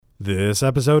This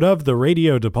episode of the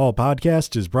Radio DePaul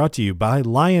podcast is brought to you by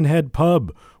Lionhead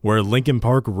Pub, where Lincoln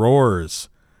Park roars.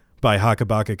 By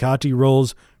Hakabaka Kati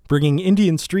Rolls, bringing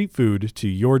Indian street food to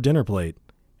your dinner plate.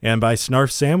 And by Snarf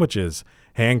Sandwiches,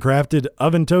 handcrafted,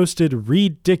 oven-toasted,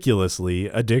 ridiculously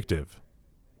addictive.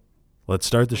 Let's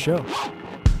start the show.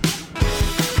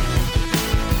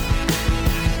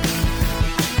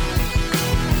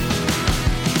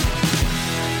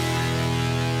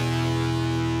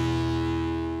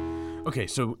 Okay,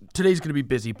 so today's going to be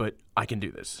busy, but I can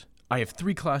do this. I have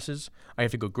 3 classes, I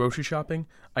have to go grocery shopping,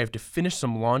 I have to finish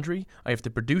some laundry, I have to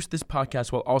produce this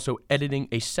podcast while also editing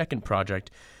a second project,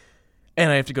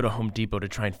 and I have to go to Home Depot to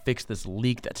try and fix this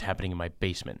leak that's happening in my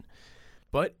basement.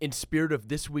 But in spirit of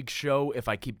this week's show, if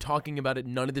I keep talking about it,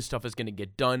 none of this stuff is going to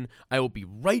get done. I will be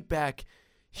right back.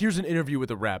 Here's an interview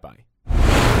with a rabbi.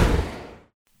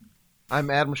 I'm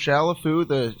Adam Shalafu,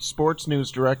 the sports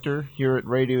news director here at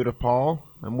Radio DePaul.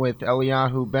 I'm with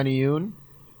Eliyahu Beniyun,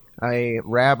 a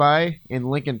rabbi in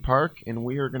Lincoln Park, and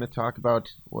we are going to talk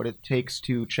about what it takes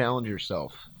to challenge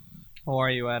yourself. How are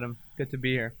you, Adam? Good to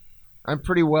be here. I'm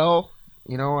pretty well.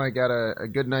 You know, I got a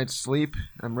good night's sleep.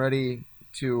 I'm ready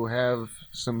to have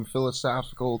some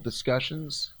philosophical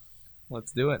discussions.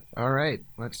 Let's do it. All right,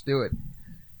 let's do it.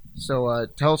 So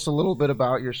tell us a little bit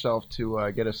about yourself to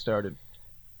get us started.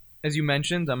 As you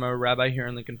mentioned, I'm a rabbi here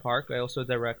in Lincoln Park. I also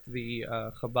direct the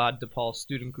Chabad DePaul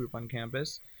student group on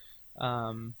campus,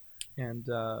 and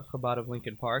Chabad of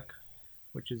Lincoln Park,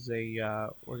 which is a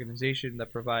organization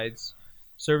that provides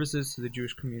services to the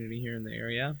Jewish community here in the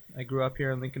area. I grew up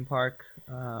here in Lincoln Park,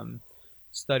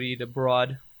 studied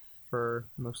abroad for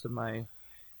most of my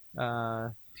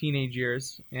teenage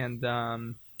years, and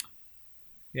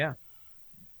yeah.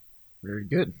 Very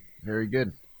good. Very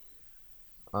good.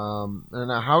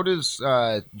 And how does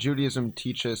Judaism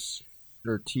teach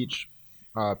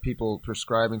people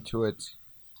prescribing to it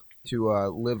to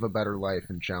live a better life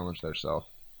and challenge themselves?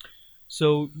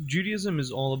 So Judaism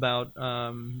is all about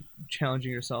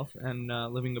challenging yourself and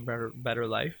living a better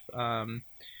life. And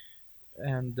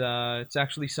it's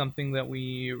actually something that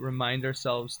we remind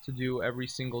ourselves to do every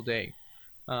single day.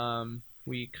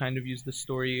 We kind of use the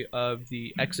story of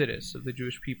the Exodus of the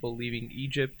Jewish people leaving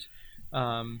Egypt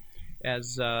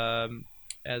as a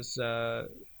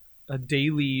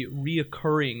daily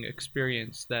reoccurring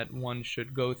experience that one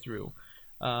should go through,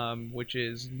 which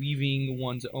is leaving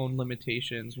one's own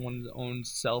limitations, one's own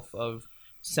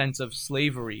sense of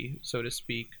slavery, so to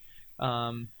speak,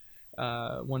 one's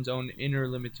own inner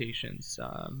limitations,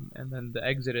 and then the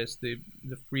exodus, the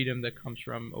freedom that comes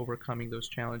from overcoming those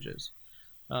challenges.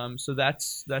 So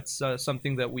that's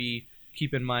something that we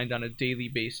keep in mind on a daily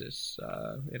basis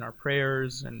in our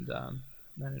prayers and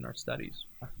in our studies.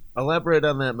 Elaborate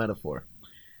on that metaphor.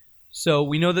 So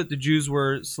we know that the Jews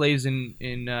were slaves in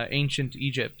ancient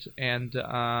Egypt, and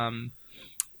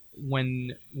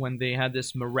when they had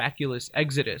this miraculous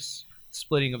exodus,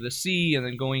 splitting of the sea, and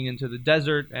then going into the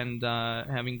desert and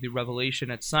having the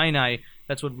revelation at Sinai,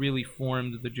 that's what really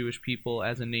formed the Jewish people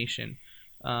as a nation.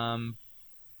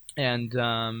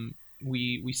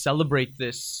 We celebrate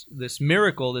this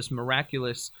miracle, this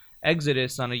miraculous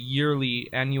exodus on a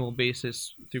annual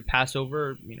basis through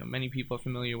Passover. You know, many people are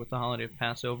familiar with the holiday of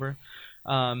Passover.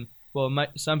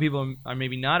 Some people are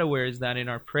maybe not aware is that in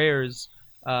our prayers,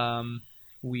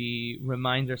 we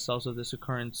remind ourselves of this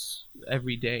occurrence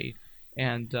every day.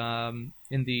 And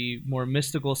in the more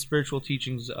mystical, spiritual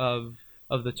teachings of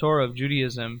the Torah of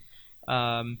Judaism,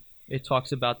 it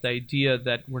talks about the idea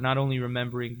that we're not only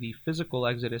remembering the physical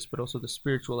exodus, but also the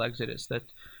spiritual exodus, that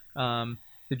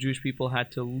the Jewish people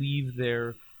had to leave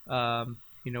their,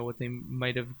 what they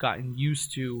might have gotten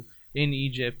used to in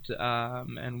Egypt,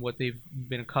 and what they've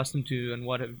been accustomed to, and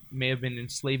what may have been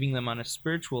enslaving them on a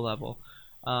spiritual level,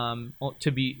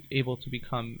 to be able to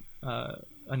become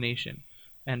a nation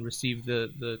and receive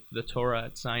the Torah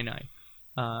at Sinai.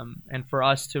 And for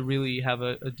us to really have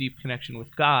a deep connection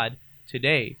with God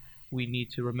today, we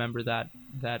need to remember that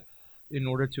in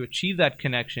order to achieve that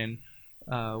connection,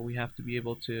 we have to be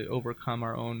able to overcome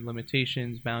our own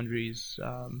limitations, boundaries,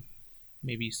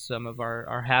 maybe some of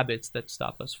our habits that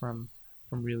stop us from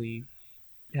really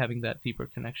having that deeper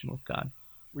connection with God.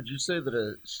 Would you say that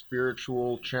a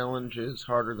spiritual challenge is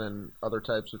harder than other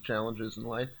types of challenges in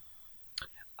life?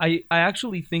 I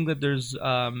actually think that there's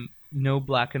no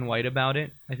black and white about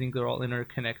it. I think they're all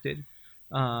interconnected.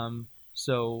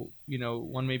 So,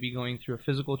 one may be going through a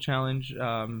physical challenge,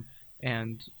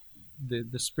 and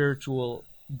the spiritual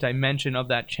dimension of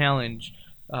that challenge,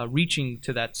 reaching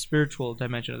to that spiritual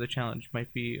dimension of the challenge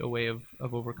might be a way of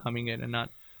overcoming it, and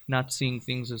not seeing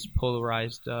things as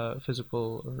polarized,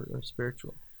 physical or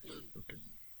spiritual. Okay.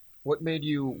 What made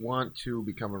you want to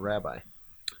become a rabbi?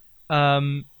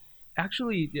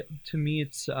 Actually, to me,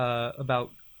 it's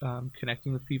about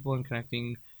connecting with people and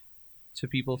connecting to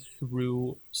people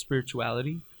through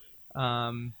spirituality.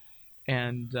 Um,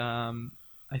 and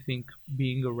I think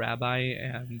being a rabbi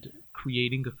and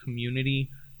creating a community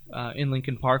in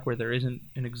Lincoln Park where there isn't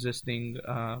an existing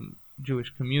Jewish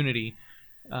community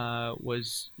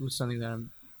was something that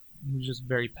was just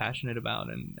very passionate about,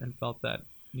 and felt that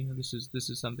this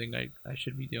is something I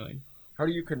should be doing. How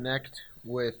do you connect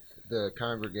with the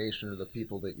congregation or the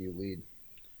people that you lead?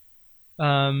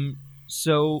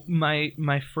 So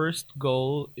my first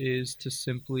goal is to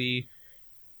simply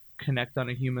connect on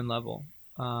a human level.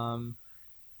 Um,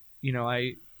 you know,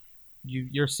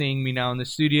 you're seeing me now in the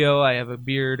studio. I have a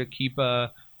beard, a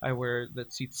kippah. I wear the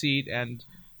tzitzit, and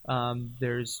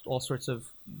there's all sorts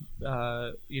of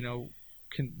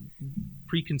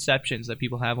preconceptions that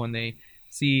people have when they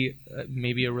see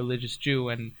maybe a religious Jew.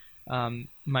 And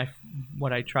my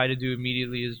what I try to do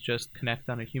immediately is just connect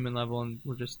on a human level, and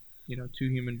we're just two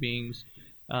human beings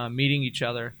meeting each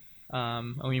other,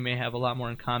 and we may have a lot more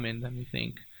in common than we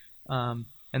think. And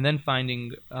then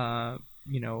finding a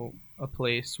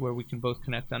place where we can both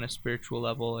connect on a spiritual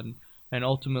level and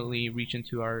ultimately reach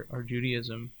into our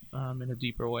Judaism in a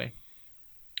deeper way.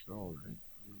 All right.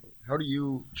 How do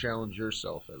you challenge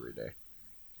yourself every day?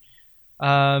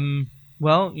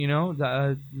 Well,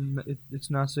 it's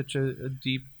not such a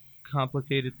deep,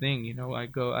 complicated thing.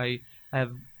 I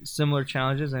have similar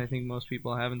challenges, and I think most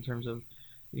people have in terms of,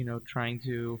 trying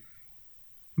to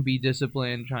be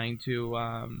disciplined, trying to,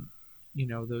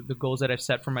 the goals that I've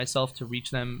set for myself to reach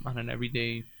them on an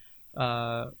everyday,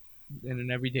 in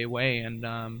an everyday way, and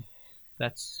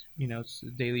that's it's a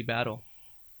daily battle.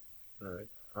 All right.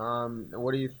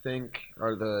 What do you think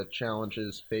are the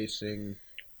challenges facing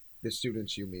the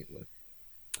students you meet with?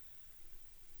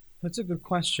 That's a good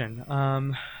question.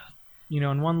 On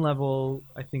one level,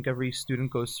 I think every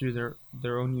student goes through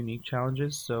their own unique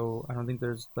challenges. So I don't think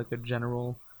there's like a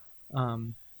general,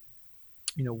 one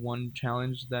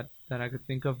challenge that I could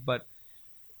think of. But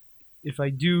if I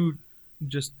do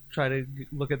just try to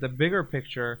look at the bigger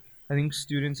picture, I think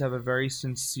students have a very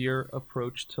sincere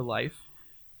approach to life,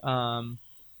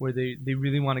 where they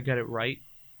really want to get it right,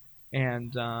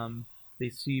 and they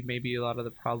see maybe a lot of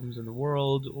the problems in the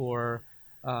world or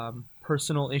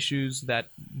personal issues that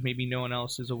maybe no one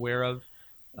else is aware of,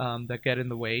 that get in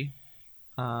the way.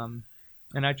 And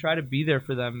I try to be there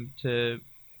for them to,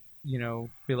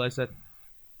 realize that,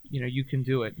 you can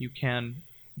do it. You can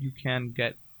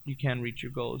reach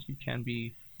your goals. You can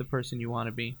be the person you want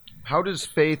to be. How does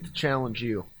faith challenge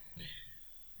you?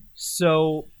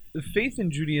 So the faith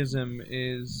in Judaism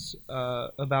is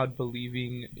about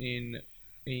believing in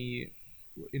a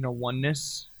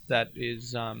oneness that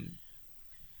is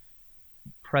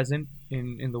present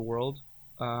in the world.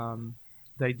 The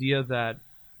idea that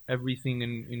everything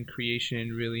in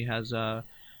creation really has a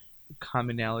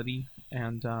commonality,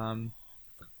 and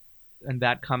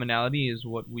that commonality is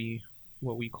what we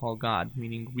call God,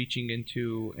 meaning reaching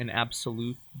into an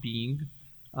absolute being,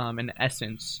 an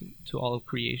essence to all of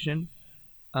creation.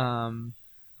 And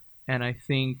I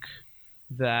think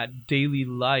that daily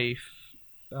life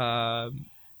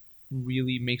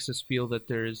really makes us feel that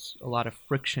there's a lot of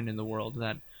friction in the world,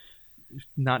 that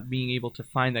not being able to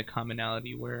find that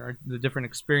commonality, where the different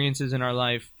experiences in our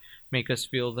life make us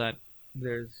feel that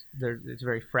it's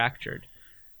very fractured.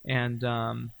 And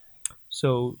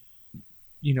so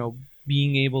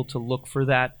being able to look for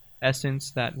that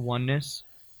essence, that oneness,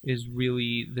 is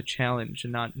really the challenge,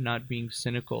 and not being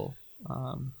cynical,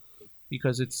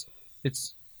 because it's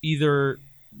either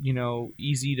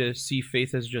easy to see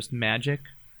faith as just magic,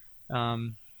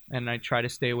 and I try to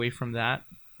stay away from that.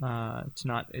 It's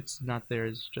not there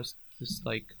as just this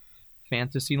like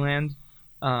fantasy land,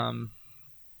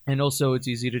 and also it's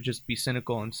easy to just be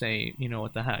cynical and say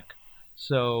what the heck.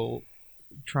 So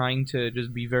trying to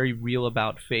just be very real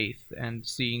about faith and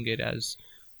seeing it as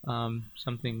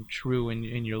something true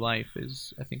in your life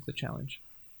is, I think, the challenge.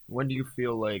 When do you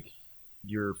feel like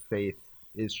your faith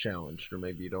is challenged, or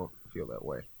maybe you don't feel that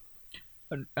way?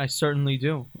 I certainly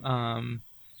do.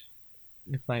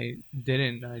 If I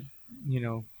didn't, I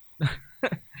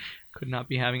could not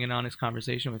be having an honest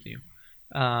conversation with you.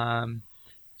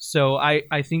 So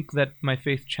I think that my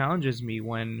faith challenges me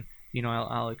when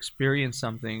I'll experience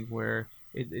something where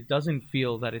it doesn't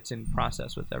feel that it's in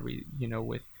process with every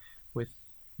with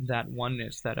that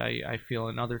oneness that I feel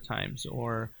in other times,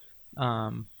 or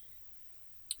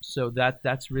so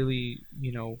that's really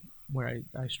where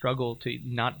I struggle to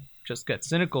not just get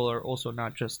cynical, or also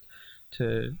not just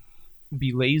to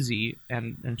be lazy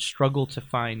and struggle to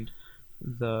find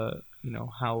the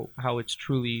how it's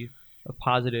truly a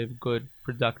positive, good,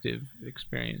 productive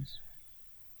experience.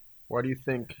 Why do you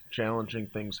think challenging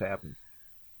things happen?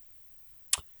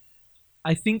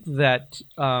 I think that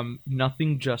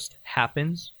nothing just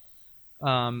happens,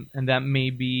 and that may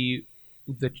be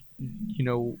the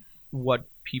what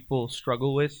people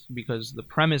struggle with, because the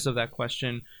premise of that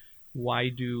question, why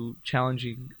do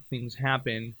challenging things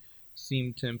happen,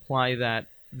 seem to imply that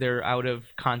they're out of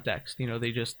context.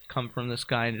 They just come from the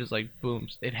sky and just like boom,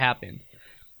 it happened.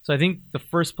 So I think the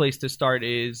first place to start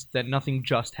is that nothing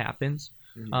just happens.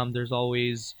 Mhm. There's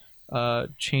always a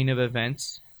chain of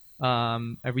events.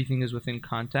 Everything is within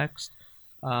context,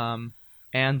 and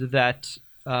that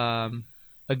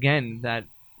again, that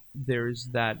there's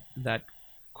that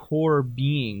core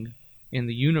being in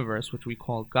the universe, which we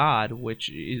call God, which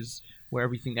is where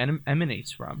everything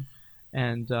emanates from.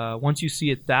 And once you see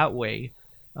it that way,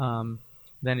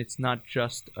 then it's not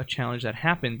just a challenge that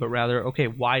happened, but rather, okay,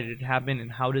 why did it happen,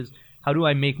 and how do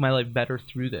I make my life better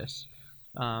through this?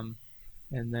 And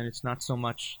then it's not so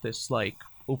much this like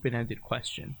open-ended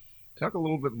question. Talk a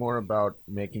little bit more about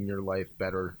making your life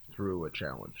better through a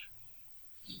challenge.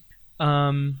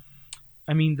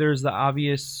 I mean, there's the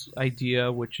obvious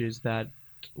idea, which is that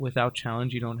without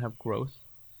challenge, you don't have growth.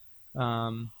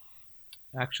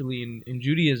 Actually, in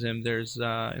Judaism, there's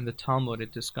in the Talmud,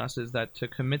 it discusses that to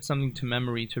commit something to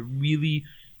memory, to really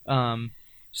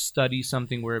study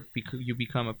something where you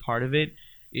become a part of it,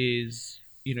 is,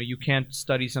 you can't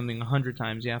study something 100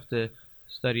 times. You have to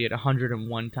study it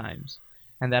 101 times.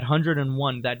 And that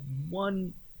 101, that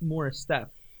one more step,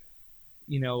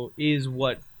 is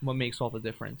what makes all the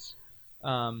difference.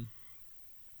 And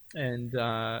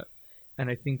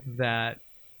I think that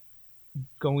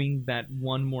going that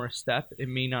one more step, it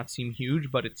may not seem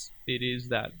huge, but it is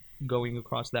that going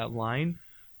across that line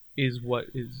is what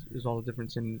is all the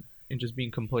difference in just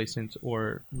being complacent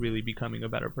or really becoming a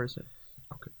better person.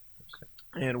 Okay.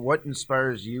 And what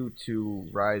inspires you to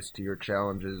rise to your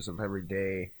challenges of every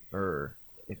day, or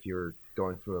if you're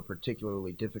going through a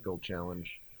particularly difficult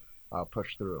challenge,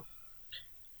 push through?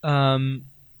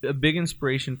 A big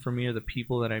inspiration for me are the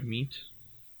people that I meet.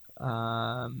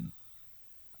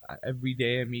 Every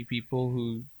day I meet people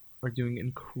who are doing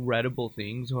incredible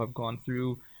things, who have gone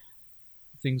through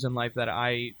things in life that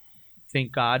I,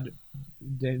 thank God,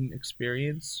 didn't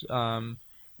experience.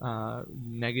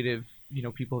 Negative,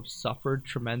 people have suffered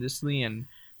tremendously, and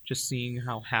just seeing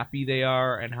how happy they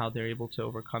are and how they're able to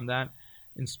overcome that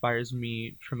inspires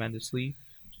me tremendously.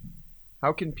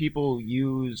 How can people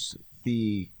use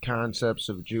the concepts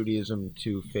of Judaism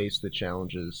to face the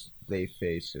challenges they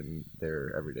face in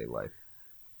their everyday life?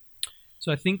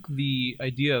 So I think the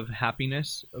idea of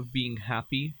happiness, of being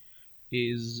happy,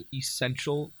 is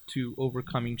essential to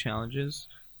overcoming challenges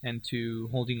and to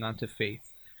holding on to faith.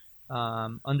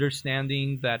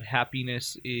 Understanding that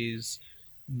happiness is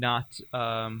not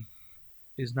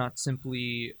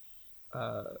simply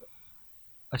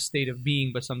a state of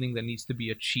being, but something that needs to be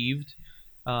achieved.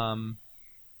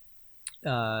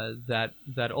 That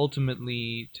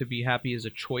ultimately, to be happy is a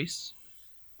choice.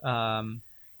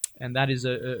 And that is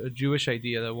a Jewish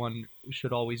idea, that one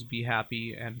should always be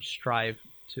happy and strive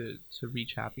to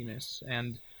reach happiness.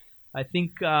 And I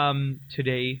think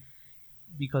today,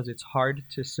 because it's hard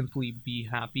to simply be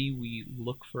happy, we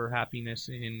look for happiness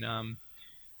in,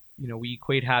 we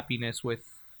equate happiness with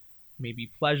maybe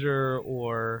pleasure,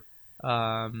 or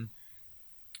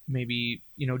maybe,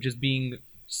 just being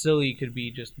silly could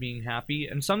be just being happy.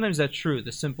 And sometimes that's true.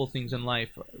 The simple things in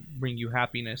life bring you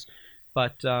happiness.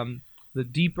 But the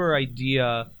deeper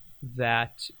idea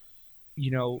that,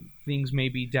 things may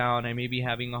be down, I may be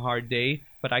having a hard day,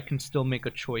 but I can still make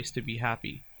a choice to be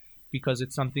happy, because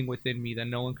it's something within me that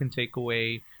no one can take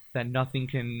away, that nothing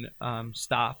can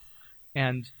stop.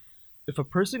 And if a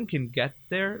person can get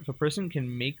there, if a person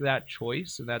can make that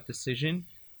choice and that decision,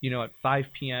 at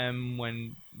 5 p.m.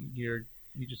 when you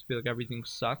just feel like everything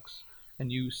sucks,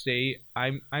 and you say,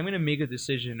 I'm going to make a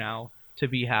decision now to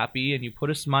be happy, and you put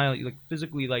a smile, like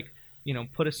physically, like,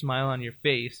 put a smile on your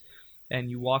face, and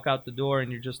you walk out the door,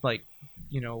 and you're just like,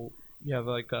 you have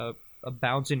like a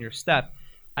bounce in your step,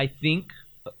 I think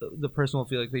the person will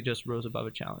feel like they just rose above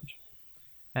a challenge.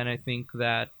 And I think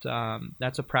that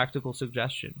that's a practical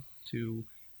suggestion, to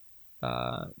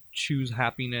choose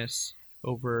happiness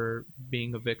over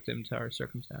being a victim to our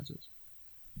circumstances.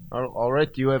 All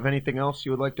right. Do you have anything else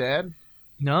you would like to add?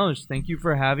 No, just thank you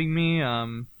for having me.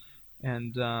 And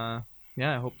I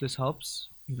hope this helps,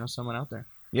 someone out there.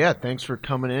 Yeah, thanks for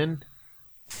coming in.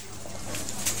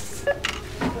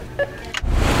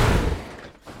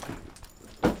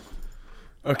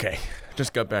 Okay,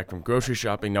 just got back from grocery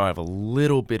shopping. Now I have a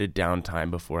little bit of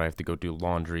downtime before I have to go do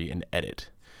laundry and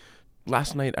edit.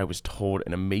 Last night I was told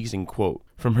an amazing quote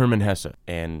from Hermann Hesse,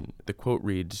 and the quote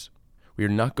reads, "We are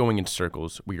not going in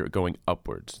circles, we are going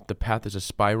upwards. The path is a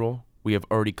spiral. We have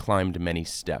already climbed many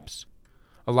steps."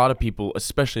 A lot of people,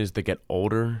 especially as they get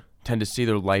older, tend to see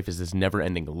their life as this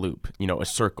never-ending loop, a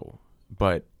circle.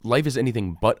 But life is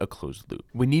anything but a closed loop.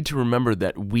 We need to remember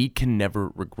that we can never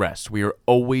regress. We are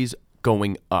always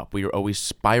going up. We are always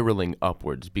spiraling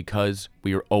upwards because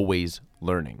we are always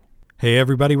learning. Hey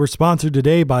everybody, we're sponsored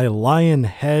today by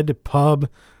Lionhead Pub.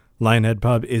 Lionhead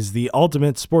Pub is the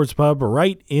ultimate sports pub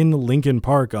right in Lincoln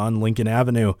Park on Lincoln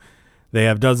Avenue. They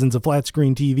have dozens of flat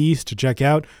screen TVs to check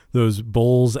out those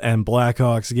Bulls and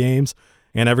Blackhawks games.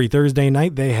 And every Thursday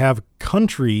night they have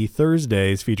Country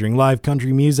Thursdays featuring live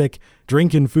country music,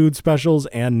 drink and food specials,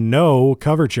 and no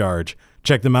cover charge.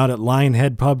 Check them out at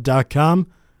lionheadpub.com.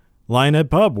 Lionhead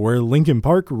Pub, where Lincoln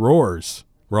Park roars.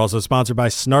 We're also sponsored by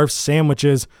Snarf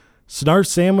Sandwiches. Snarf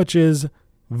Sandwiches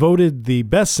voted the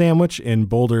best sandwich in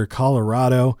Boulder,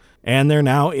 Colorado, and they're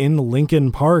now in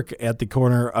Lincoln Park at the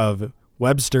corner of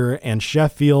Webster and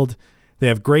Sheffield. They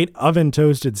have great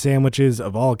oven-toasted sandwiches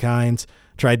of all kinds.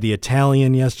 Tried the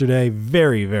Italian yesterday.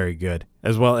 Very, very good.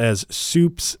 As well as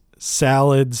soups,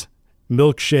 salads,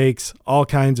 milkshakes, all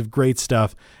kinds of great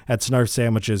stuff at Snarf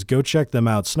Sandwiches. Go check them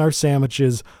out. Snarf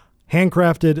Sandwiches,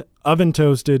 handcrafted,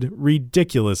 oven-toasted,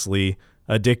 ridiculously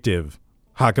addictive.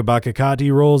 Hakabaka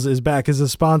Kati Rolls is back as a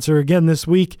sponsor again this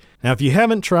week. Now, if you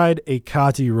haven't tried a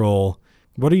Kati roll,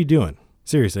 what are you doing?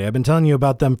 Seriously, I've been telling you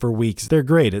about them for weeks. They're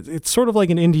great. It's sort of like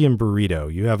an Indian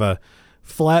burrito. You have a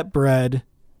flat bread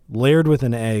layered with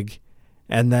an egg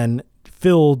and then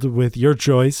filled with your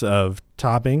choice of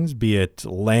toppings, be it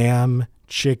lamb,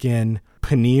 chicken,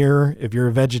 paneer, if you're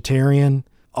a vegetarian,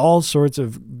 all sorts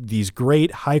of these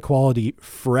great high-quality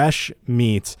fresh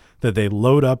meats that they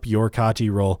load up your Kati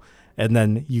roll. And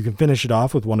then you can finish it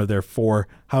off with one of their 4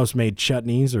 house-made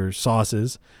chutneys or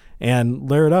sauces and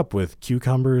layer it up with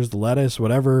cucumbers, lettuce,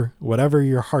 whatever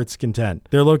your heart's content.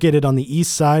 They're located on the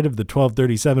east side of the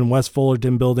 1237 West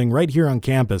Fullerton building right here on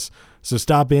campus. So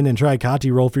stop in and try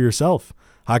Kati roll for yourself.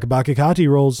 Hakabaka Kati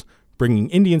Rolls, bringing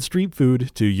Indian street food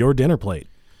to your dinner plate.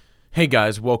 Hey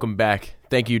guys, welcome back.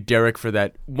 Thank you, Derek, for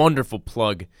that wonderful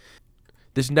plug.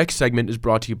 This next segment is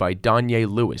brought to you by Danye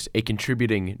Lewis, a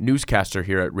contributing newscaster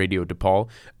here at Radio DePaul,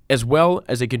 as well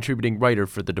as a contributing writer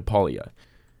for the DePaulia.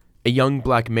 A young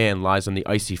black man lies on the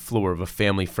icy floor of a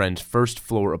family friend's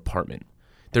first-floor apartment.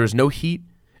 There is no heat,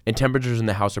 and temperatures in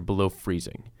the house are below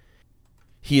freezing.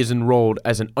 He is enrolled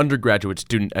as an undergraduate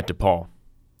student at DePaul.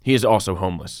 He is also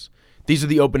homeless. These are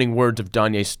the opening words of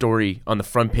Danye's story on the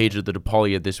front page of the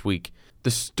DePaulia this week.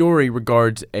 The story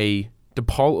regards a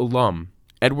DePaul alum,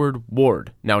 Edward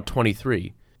Ward, now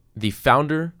 23, the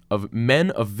founder of Men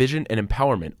of Vision and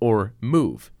Empowerment, or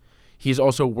MOVE. He is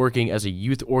also working as a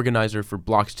youth organizer for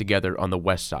Blocks Together on the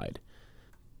West Side.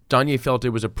 Danye felt it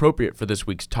was appropriate for this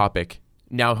week's topic.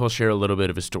 Now he'll share a little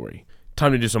bit of his story.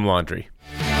 Time to do some laundry.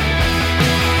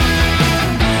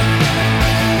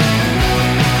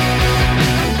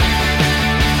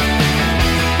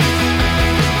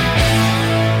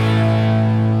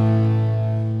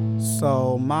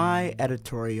 So my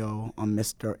editorial on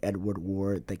Mr. Edward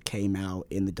Ward that came out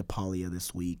in the DePaulia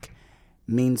this week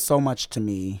means so much to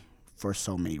me for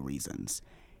so many reasons.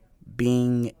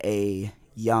 Being a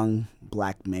young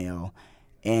black male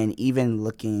and even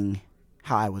looking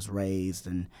how I was raised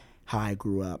and how I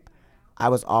grew up, I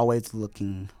was always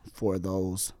looking for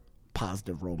those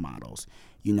positive role models,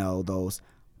 those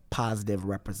positive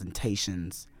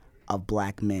representations of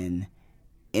black men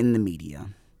in the media,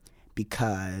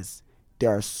 because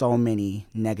there are so many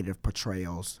negative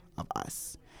portrayals of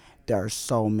us. There are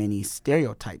so many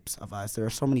stereotypes of us. There are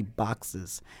so many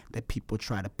boxes that people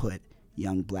try to put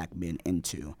young black men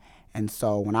into. And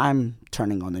so when I'm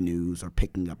turning on the news or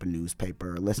picking up a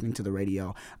newspaper or listening to the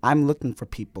radio, I'm looking for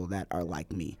people that are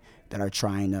like me, that are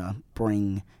trying to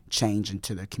bring change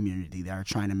into their community, that are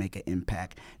trying to make an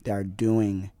impact, that are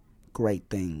doing great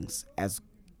things as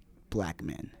black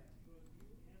men.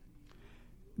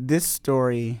 This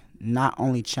story not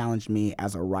only challenged me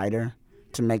as a writer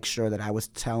to make sure that I was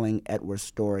telling Edward's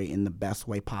story in the best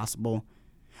way possible,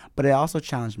 but it also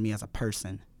challenged me as a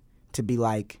person to be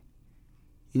like,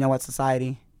 you know what,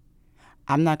 society?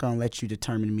 I'm not going to let you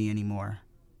determine me anymore.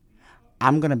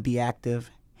 I'm going to be active,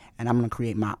 and I'm going to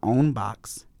create my own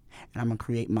box, and I'm going to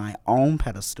create my own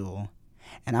pedestal,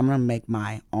 and I'm going to make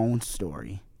my own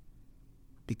story,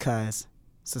 because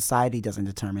society doesn't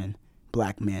determine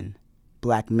black men.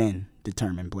 Black men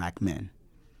determine black men.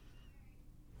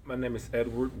 My name is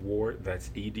Edward Ward. That's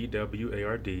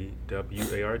Edward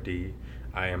Ward.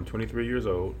 I am 23 years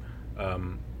old,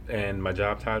 and my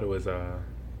job title is a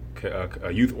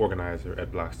youth organizer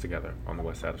at Blocks Together on the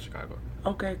west side of Chicago.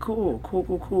 Okay,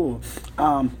 cool.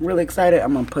 Really excited.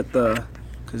 I'm gonna put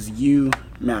because you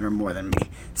matter more than me.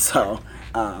 So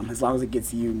as long as it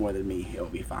gets you more than me, it'll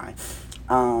be fine.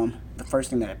 The first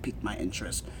thing that piqued my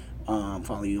interest,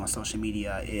 following you on social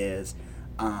media, is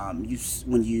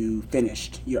when you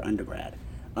finished your undergrad,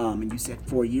 and you said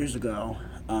 4 years ago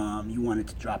you wanted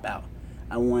to drop out.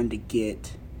 I wanted to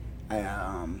get,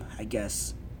 I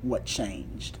guess, what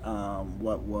changed,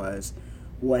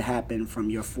 what happened from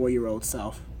your 4-year-old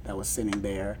self that was sitting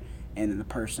there, and then the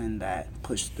person that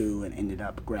pushed through and ended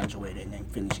up graduating and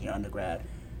finishing your undergrad.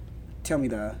 Tell me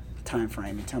the time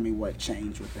frame and tell me what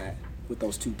changed with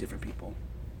those two different people.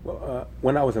 Well,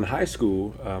 when I was in high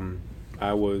school,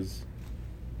 I was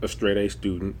a straight A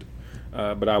student,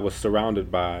 but I was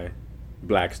surrounded by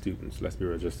black students. Let's be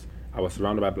real, I was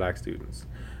surrounded by black students.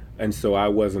 And so I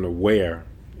wasn't aware,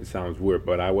 it sounds weird,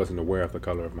 but I wasn't aware of the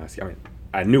color of my skin. I mean,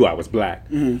 I knew I was black,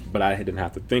 but I didn't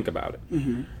have to think about it.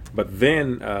 But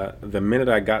then the minute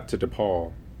I got to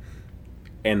DePaul,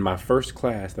 in my first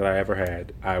class that I ever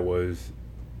had, I was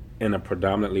in a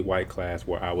predominantly white class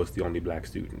where I was the only black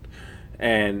student.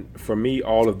 And for me,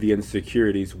 all of the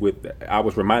insecurities I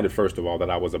was reminded, first of all, that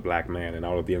I was a black man, and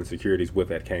all of the insecurities with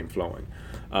that came flowing.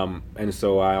 And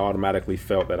so I automatically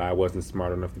felt that I wasn't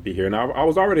smart enough to be here. And I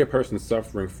was already a person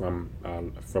suffering from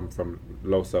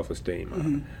low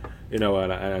self-esteem,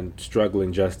 and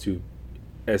struggling just to,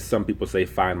 as some people say,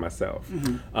 find myself.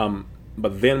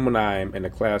 But then when I'm in a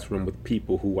classroom with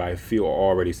people who I feel are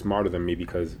already smarter than me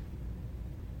because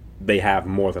they have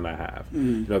more than I have.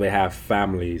 They have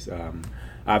families.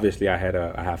 Obviously, I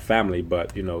have family,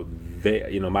 but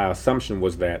my assumption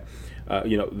was that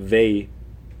they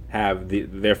have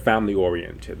they're family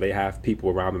oriented. They have people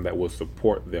around them that will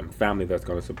support them. Family that's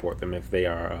going to support them if they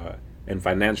are in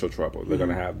financial trouble. They're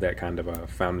going to have that kind of a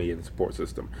family and support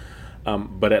system.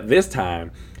 But at this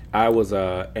time, I was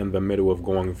in the middle of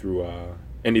going through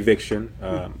an eviction.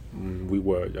 We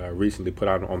were recently put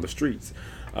out on the streets.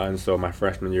 And so my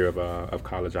freshman year of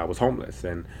college, I was homeless,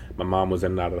 and my mom was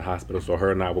in and out of the hospital. So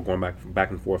her and I were going back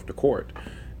and forth to court,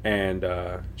 and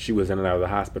she was in and out of the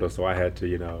hospital. So I had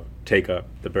to, take up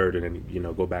the burden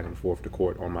and go back and forth to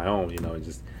court on my own, and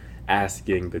just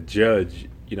asking the judge,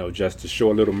 just to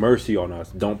show a little mercy on us.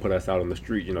 Don't put us out on the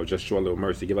street, just show a little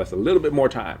mercy. Give us a little bit more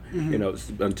time,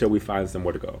 until we find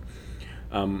somewhere to go.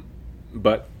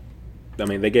 But I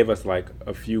mean, they gave us like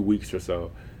a few weeks or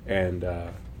so, and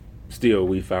still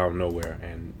we found nowhere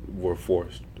and were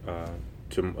forced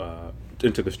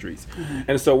into the streets.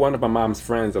 And so one of my mom's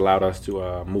friends allowed us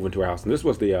to move into her house, and this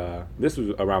was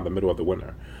around the middle of the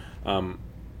winter.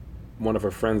 One of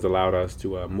her friends allowed us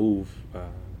to move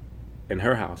in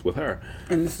her house with her.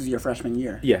 And this is your freshman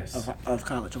year? Yes. Of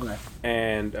college, okay.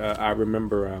 And I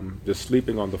remember just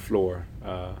sleeping on the floor,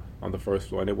 on the first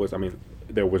floor, and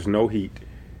there was no heat.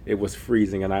 It was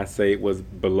freezing, and I say it was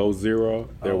below zero.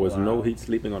 There was no heat,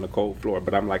 sleeping on a cold floor.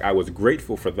 But I was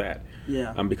grateful for that.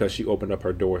 Yeah. Because she opened up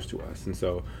her doors to us, and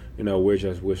so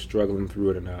we're struggling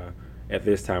through it, and at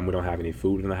this time we don't have any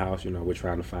food in the house. We're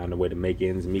trying to find a way to make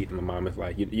ends meet. And my mom is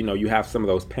like, you have some of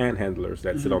those panhandlers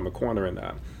that sit on the corner and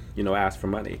ask for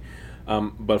money.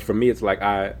 But for me, it's like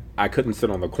I couldn't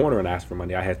sit on the corner and ask for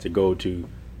money. I had to go to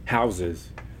houses,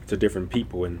 to different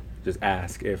people, and just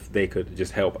ask if they could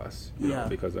just help us,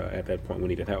 because at that point we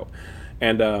needed help.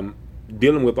 And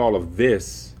dealing with all of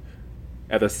this,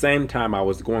 at the same time I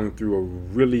was going through a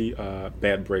really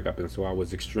bad breakup, and so I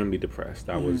was extremely depressed.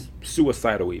 I was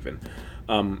suicidal even.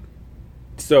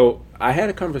 So I had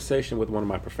a conversation with one of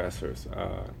my professors,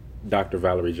 Dr.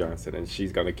 Valerie Johnson, and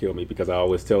she's going to kill me because I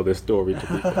always tell this story to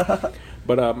people.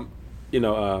 But,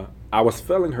 I was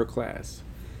failing her class,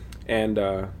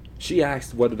 and she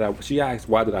asked why did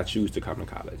I choose to come to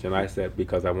college, and I said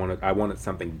because I wanted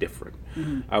something different.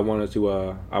 I wanted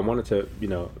to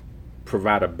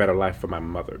provide a better life for my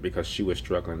mother, because she was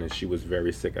struggling and she was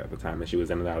very sick at the time, and she was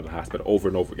in and out of the hospital over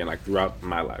and over again, like throughout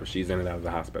my life. She's in and out of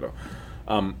the hospital.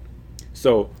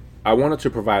 So I wanted to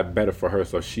provide better for her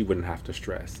so she wouldn't have to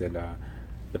stress. And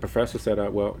the professor said,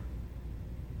 well,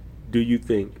 do you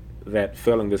think that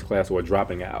failing this class or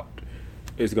dropping out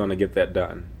is going to get that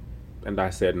done? And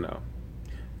I said no.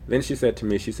 Then she said to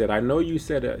me, I know you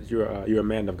said you're a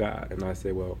man of God. And I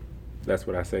said, well, that's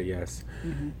what I say, yes.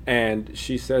 And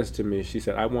she says to me,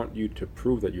 I want you to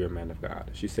prove that you're a man of God.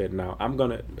 She said, now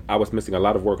I was missing a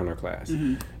lot of work in her class.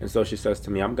 And so she says to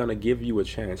me, I'm going to give you a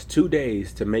chance, 2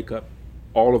 days, to make up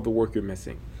all of the work you're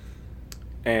missing.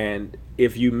 And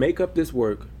if you make up this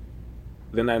work,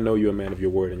 then I know you're a man of your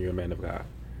word and you're a man of God.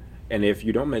 And if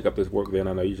you don't make up this work, then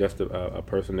I know you're just a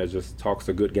person that just talks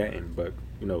a good game, but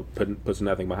puts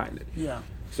nothing behind it. Yeah.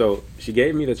 So she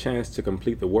gave me the chance to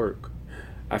complete the work.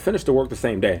 I finished the work the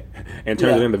same day and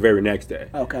turned it in the very next day.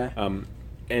 Okay.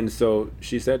 And so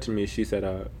she said to me,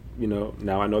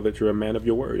 now I know that you're a man of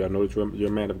your word. I know that you're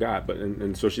a man of God.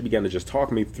 And so she began to just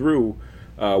talk me through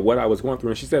what I was going through.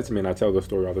 And she said to me, and I tell this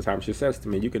story all the time, she says to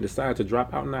me, you can decide to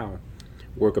drop out now,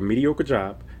 work a mediocre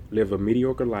job, live a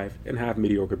mediocre life, and have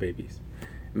mediocre babies.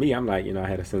 Me, I'm like, I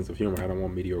had a sense of humor. I don't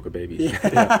want mediocre babies.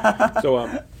 Yeah.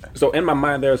 So in my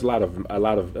mind, there was a lot of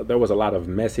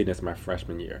messiness my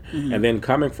freshman year, and then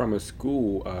coming from a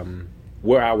school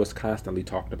where I was constantly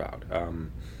talked about,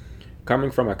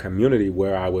 coming from a community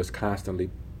where I was constantly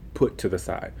put to the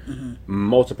side.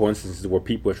 Multiple instances where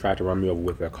people have tried to run me over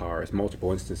with their cars.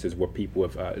 Multiple instances where people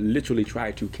have literally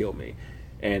tried to kill me.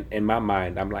 And in my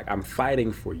mind, I'm like, I'm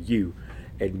fighting for you,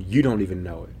 and you don't even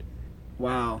know it.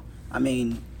 Wow. I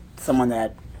mean, someone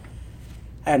that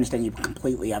I understand you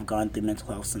completely. I've gone through mental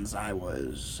health since I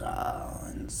was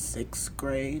in 6th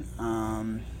grade, 6th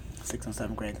and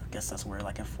 7th grade. I guess that's where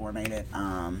it formatted.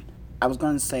 I was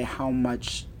going to say how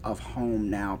much of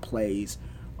home now plays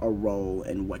a role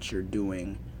in what you're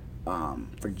doing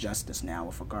for justice now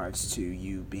with regards to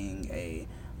you being a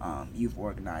youth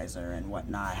organizer and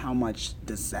whatnot. How much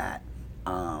does that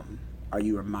are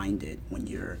you reminded when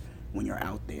you're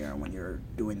out there, when you're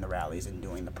doing the rallies and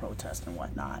doing the protests and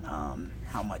whatnot?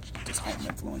 How much does home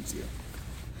influence you?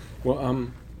 Well,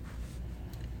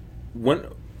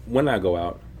 when I go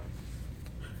out,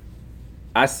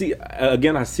 I see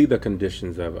the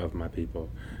conditions of my people,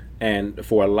 and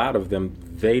for a lot of them,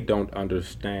 they don't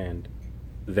understand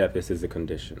that this is a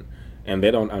condition, and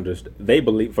they don't understand. They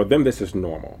believe for them this is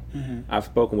normal. I've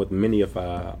spoken with many of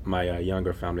my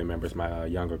younger family members, my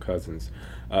younger cousins,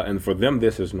 and for them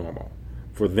this is normal.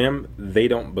 For them, they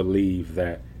don't believe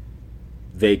that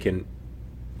they can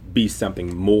be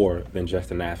something more than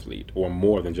just an athlete or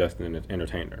more than just an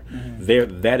entertainer.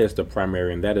 That is the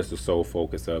primary and that is the sole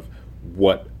focus of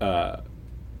what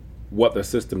the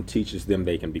system teaches them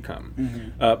they can become.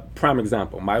 Prime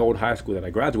example, my old high school that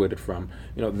I graduated from,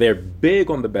 they're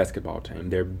big on the basketball team,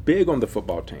 they're big on the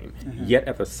football team, yet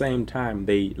at the same time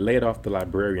they laid off the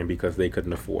librarian because they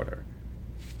couldn't afford her.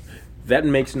 That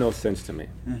makes no sense to me,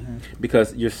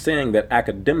 because you're saying that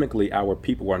academically our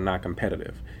people are not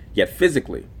competitive, yet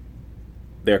physically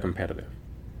they're competitive.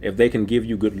 If they can give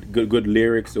you good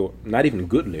lyrics, or not even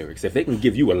good lyrics, if they can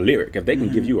give you a lyric, if they can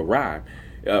give you a rhyme,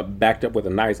 backed up with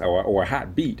a nice or a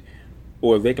hot beat,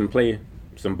 or if they can play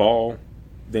some ball,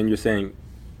 then you're saying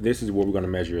this is where we're going to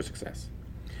measure your success.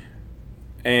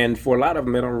 And for a lot of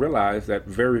them, they don't realize that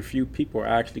very few people are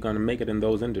actually going to make it in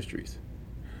those industries.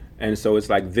 And so it's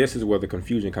like this is where the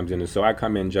confusion comes in. And so I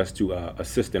come in just to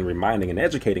assist in reminding and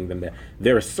educating them that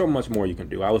there is so much more you can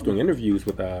do. I was doing interviews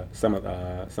with some of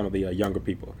the younger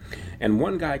people, and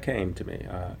one guy came to me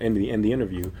in the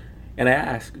interview, and I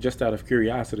asked just out of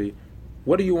curiosity,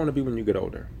 what do you want to be when you get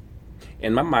older?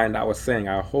 In my mind, I was saying,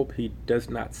 I hope he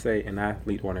does not say an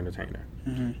athlete or an entertainer.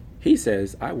 He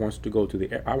says, I want to go to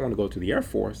the Air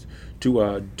Force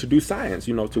to do science,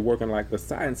 to work in the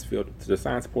science field, the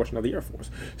science portion of the Air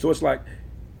Force. So it's like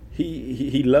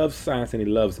he loves science and he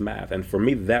loves math, and for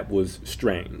me that was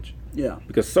strange. Yeah.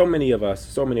 Because so many of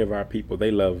our people,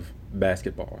 they love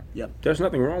basketball. Yep. There's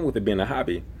nothing wrong with it being a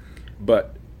hobby,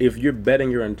 but if you're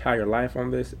betting your entire life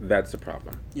on this, that's a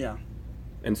problem. Yeah.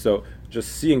 And so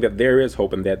just seeing that there is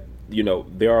hope and that,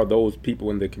 there are those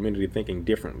people in the community thinking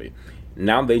differently.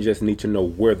 Now they just need to know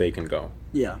where they can go.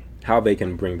 Yeah. How they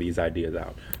can bring these ideas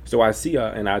out. So I see,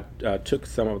 and I took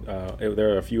some of,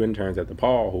 there are a few interns at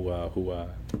DePaul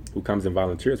who comes and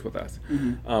volunteers with us.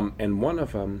 And one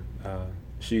of them,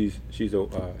 she's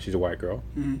a white girl.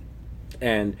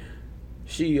 And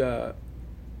she has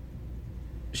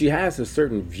a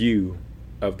certain view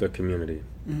of the community.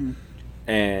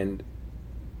 And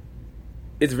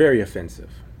it's very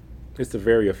offensive. It's a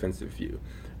very offensive view.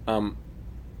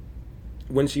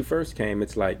 When she first came,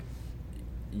 it's like,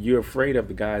 you're afraid of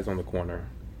the guys on the corner.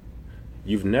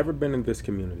 You've never been in this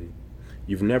community.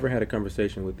 You've never had a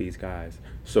conversation with these guys.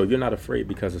 So you're not afraid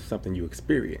because of something you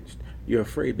experienced. You're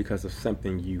afraid because of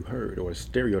something you heard or a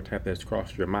stereotype that's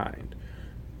crossed your mind.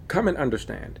 Come and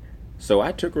understand. So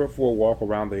I took her for a walk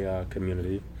around the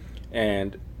community,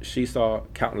 and she saw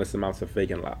countless amounts of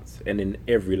vacant lots. And in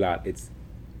every lot, it's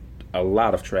a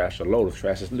lot of trash, a load of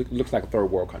trash. It looks like a third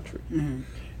world country.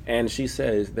 And she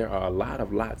says, there are a lot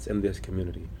of lots in this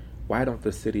community. Why don't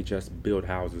the city just build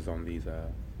houses on these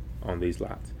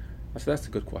lots? I said, that's a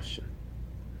good question.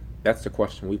 That's the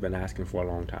question we've been asking for a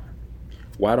long time.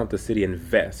 Why don't the city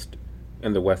invest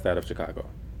in the west side of Chicago?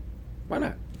 Why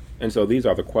not? And so these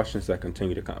are the questions that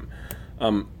continue to come. I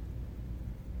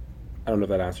don't know if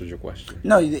that answers your question.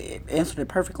 No, you answered it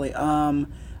perfectly.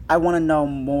 I want to know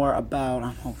more about.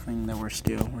 I'm hoping that we're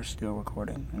still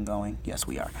recording and going. Yes,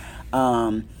 we are.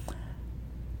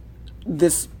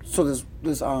 This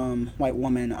white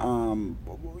woman.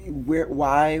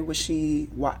 Why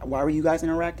were you guys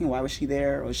interacting? Why was she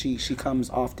there? Or she comes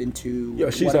often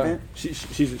to She's what event?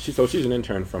 she's an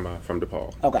intern from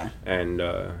DePaul. Okay. And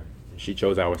she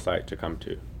chose our site to come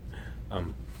to.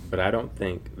 But I don't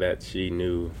think that she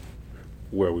knew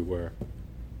where we were,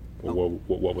 or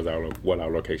what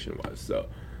our location was. So.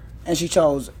 And she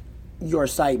chose your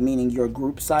site, meaning your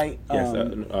group site. Yes,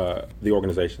 the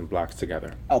organization Blocks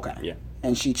Together. Okay. Yeah.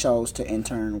 And she chose to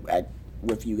intern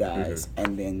with you guys,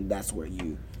 and then that's where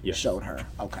you showed her.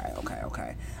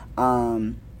 Okay.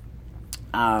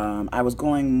 I was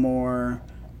going more,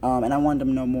 and I wanted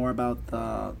to know more about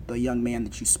the young man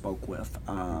that you spoke with.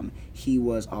 He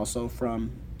was also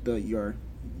from your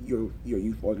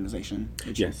youth organization.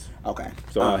 Yes. Okay.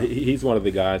 So he's one of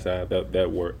the guys that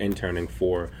were interning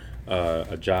for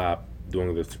a job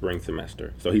during the spring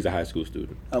semester. So he's a high school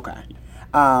student. Okay.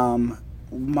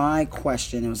 My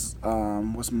question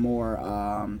was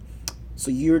more.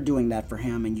 So you're doing that for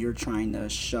him, and you're trying to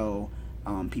show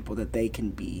people that they can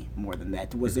be more than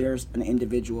that. Was there an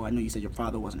individual? I know you said your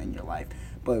father wasn't in your life,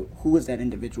 but who was that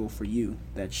individual for you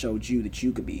that showed you that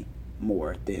you could be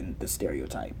more than the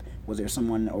stereotype? Was there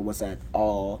someone, or was that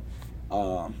all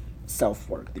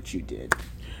self-work that you did?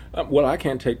 Well, I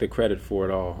can't take the credit for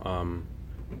it all.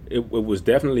 It was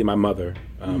definitely my mother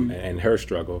and her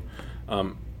struggle.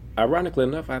 Ironically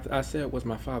enough, I said it was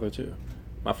my father too.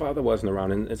 My father wasn't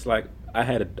around, and it's like I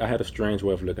had a strange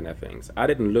way of looking at things. I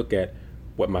didn't look at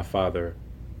what my father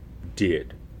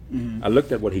did. I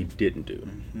looked at what he didn't do,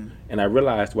 and I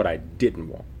realized what I didn't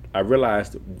want. I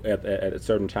realized at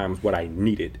certain times what I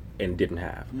needed and didn't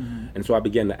have, and so I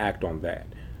began to act on that.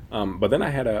 But then I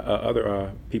had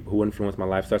other people who influenced my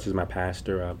life, such as my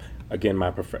pastor, again,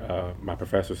 my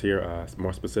professors here,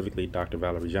 more specifically Dr.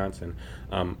 Valerie Johnson.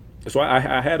 So I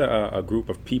had a group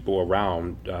of people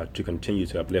around to continue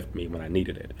to uplift me when I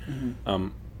needed it.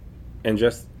 And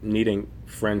just needing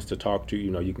friends to talk to,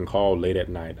 you can call late at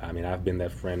night. I mean, I've been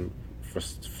that friend for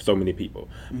so many people,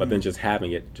 but then just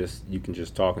having it, you can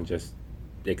just talk and just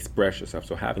express yourself.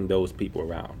 So having those people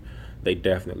around, they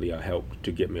definitely helped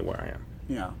to get me where I am.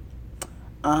 Yeah.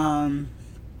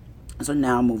 So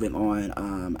now moving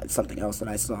on, something else that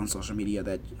I saw on social media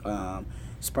that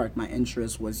sparked my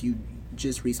interest was you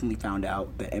just recently found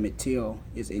out that Emmett Till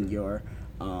is in your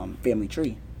family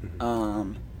tree. I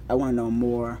want to know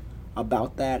more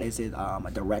about that. Is it a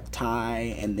direct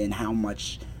tie, and then how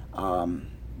much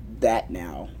that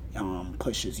now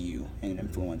pushes you and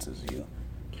influences you?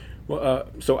 Well,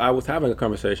 so I was having a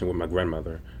conversation with my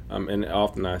grandmother, and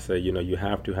often I say, you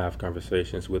have to have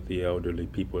conversations with the elderly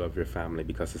people of your family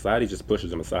because society just pushes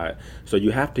them aside. So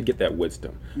you have to get that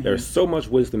wisdom. There's so much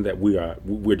wisdom that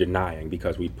we're denying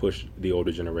because we push the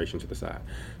older generation to the side.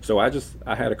 So I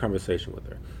had a conversation with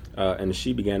her, and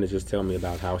she began to just tell me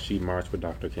about how she marched with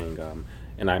Dr. King.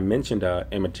 And I mentioned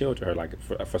Emmett Till to her, like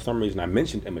for some reason I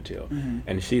mentioned Emmett Till,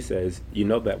 and she says,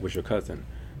 that was your cousin.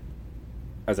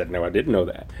 I said, no, I didn't know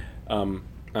that.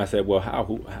 I said, well,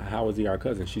 how is he our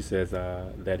cousin? She says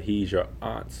that he's your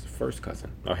aunt's first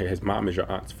cousin. Or his mom is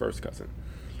your aunt's first cousin.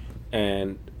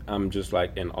 And I'm just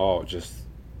like in awe, just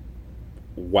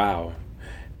wow.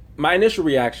 My initial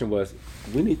reaction was,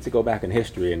 we need to go back in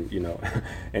history and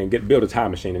and build a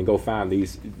time machine and go find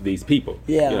these people.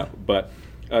 Yeah. But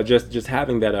just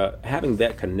having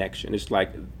that connection. It's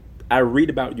like I read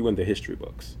about you in the history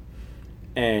books,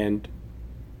 and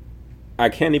I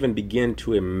can't even begin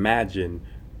to imagine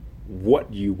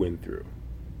what you went through.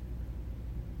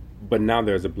 But now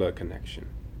there's a blood connection.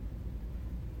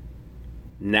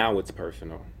 Now it's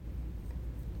personal.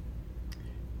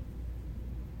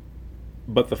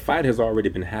 But the fight has already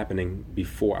been happening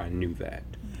before I knew that.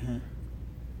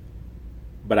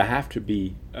 But I have to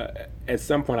be, at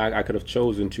some point I could have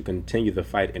chosen to continue the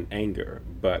fight in anger,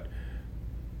 but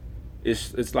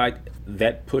it's like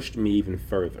that pushed me even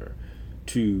further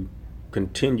to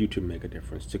continue to make a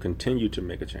difference, to continue to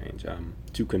make a change,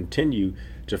 to continue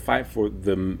to fight for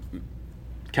the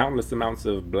countless amounts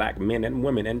of black men and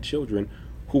women and children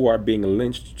who are being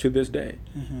lynched to this day.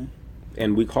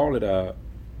 And we call it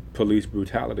police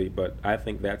brutality, but I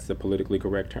think that's the politically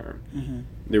correct term.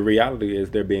 The reality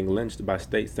is they're being lynched by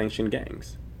state-sanctioned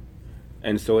gangs.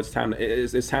 And so it's time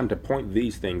to point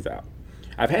these things out.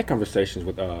 I've had conversations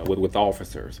with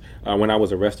officers when I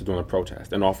was arrested on a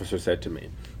protest. An officer said to me,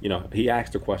 he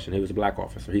asked a question. He was a black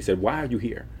officer. He said, "Why are you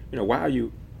here? Why are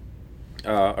you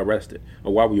arrested?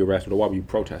 Or why were you arrested? Or why were you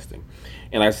protesting?"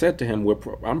 And I said to him,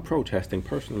 I'm protesting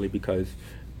personally because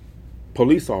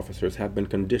police officers have been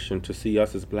conditioned to see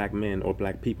us as black men or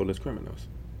black people as criminals.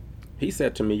 He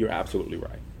said to me, "You're absolutely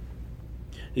right."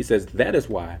 He says, "That is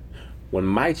why when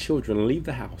my children leave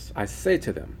the house, I say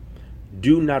to them,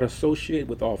 do not associate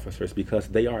with officers because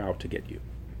they are out to get you."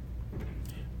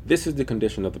 This is the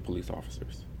condition of the police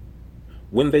officers.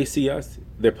 When they see us,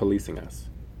 they're policing us.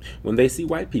 When they see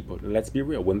white people, let's be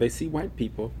real, when they see white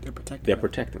people, they're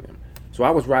protecting them. So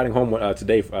I was riding home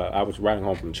today, I was riding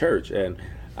home from church, and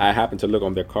I happened to look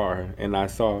on their car, and I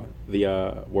saw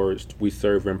the words, "We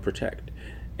serve and protect."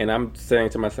 And I'm saying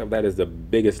to myself, that is the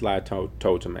biggest lie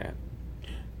told to man.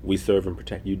 We serve and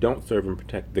protect. You don't serve and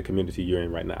protect the community you're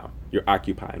in right now. You're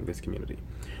occupying this community.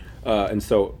 And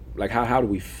so, how do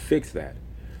we fix that?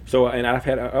 So, and I've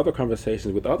had other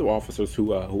conversations with other officers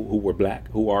who are black,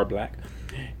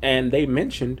 and they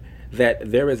mentioned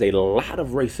that there is a lot of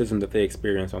racism that they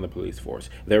experience on the police force.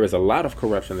 There is a lot of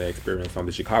corruption they experience on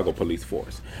the Chicago police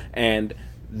force. And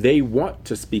they want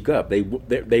to speak up. They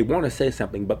want to say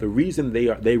something, but the reason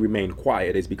they remain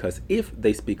quiet is because if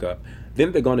they speak up,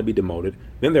 then they're going to be demoted.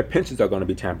 Then their pensions are going to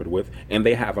be tampered with, and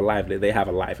they have a life, and they have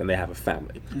a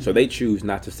family. Mm-hmm. So they choose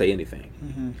not to say anything.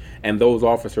 Mm-hmm. And those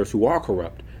officers who are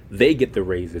corrupt, they get the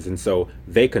raises, and so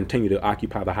they continue to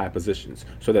occupy the high positions,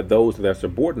 so that those that are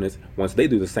subordinates, once they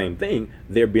do the same thing,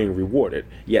 they're being rewarded.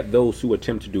 Yet those who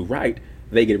attempt to do right,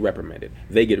 they get reprimanded,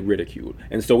 they get ridiculed.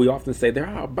 And so we often say there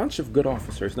are a bunch of good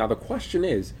officers. Now the question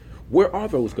is, where are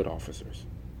those good officers?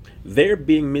 They're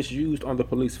being misused on the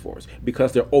police force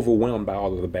because they're overwhelmed by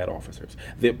all of the bad officers.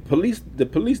 The police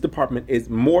department is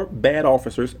more bad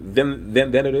officers than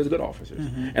it is good officers.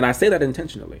 Mm-hmm. And I say that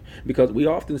intentionally because we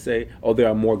often say, oh, there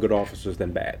are more good officers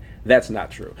than bad. That's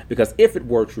not true. Because if it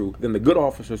were true, then the good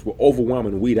officers will overwhelm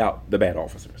and weed out the bad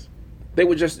officers. They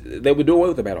would do away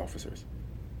with the bad officers.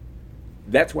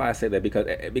 That's why I say that,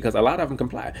 because a lot of them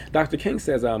comply. Dr. King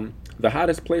says the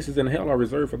hottest places in hell are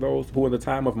reserved for those who in the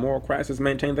time of moral crisis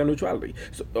maintain their neutrality.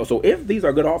 So if these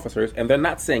are good officers and they're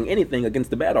not saying anything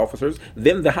against the bad officers,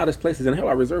 then the hottest places in hell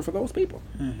are reserved for those people.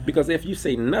 Mm-hmm. Because if you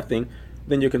say nothing,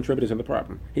 then you're contributing to the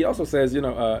problem. He also says, and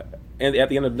at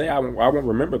the end of the day, I won't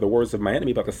remember the words of my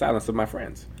enemy, but the silence of my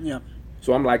friends. Yeah.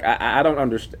 So I'm like, I don't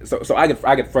understand. So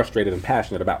I get frustrated and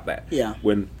passionate about that. Yeah.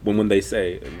 When they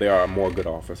say there are more good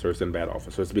officers than bad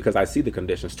officers, because I see the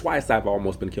conditions. Twice I've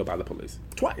almost been killed by the police.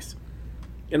 Twice,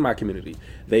 in my community,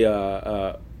 they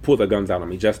pull their guns out on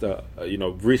me. Just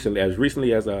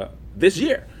recently as this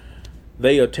year,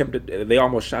 they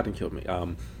almost shot and killed me.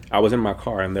 I was in my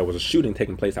car and there was a shooting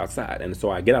taking place outside, and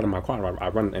so I get out of my car and I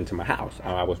run into my house.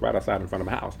 I was right outside in front of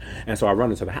my house, and so I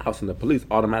run into the house, and the police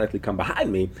automatically come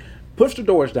behind me, push the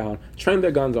doors down, train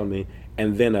their guns on me,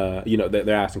 and then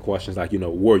they're asking questions like,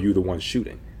 were you the one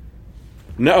shooting?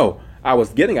 No, I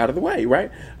was getting out of the way,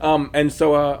 right? And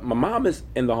so my mom is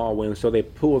in the hallway, and so they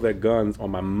pull their guns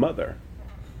on my mother,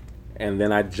 and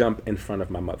then I jump in front of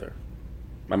my mother.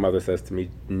 My mother says to me,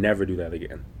 "Never do that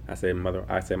again." I say, "Ma,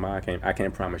 I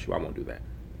can't promise you I won't do that.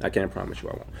 I can't promise you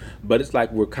I won't." But it's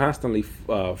like we're constantly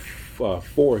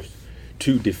forced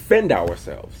to defend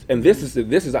ourselves, and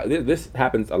this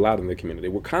happens a lot in the community.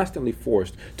 We're constantly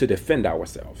forced to defend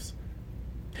ourselves,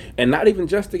 and not even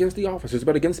just against the officers,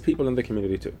 but against people in the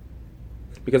community too.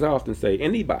 Because I often say,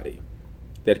 anybody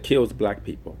that kills black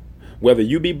people, whether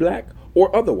you be black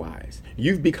or otherwise,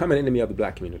 you've become an enemy of the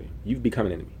black community. You've become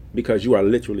an enemy because you are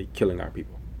literally killing our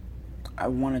people. I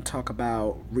want to talk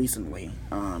about recently.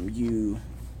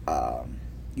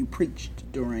 You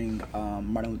preached during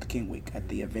Martin Luther King week at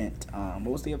the event. What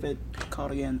was the event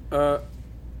called again? I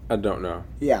don't know.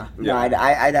 Yeah. No,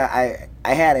 I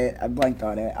had it. I blanked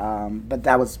on it. But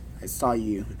I saw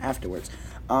you afterwards.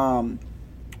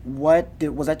 Was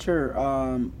that your?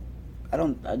 I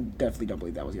definitely don't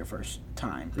believe that was your first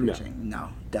time preaching. No,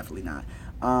 definitely not.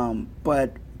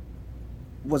 But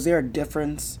was there a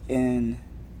difference in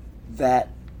that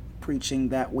preaching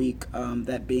that week,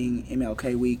 that being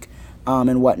MLK week,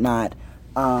 and whatnot?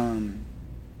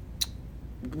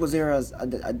 Was there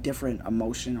a different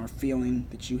emotion or feeling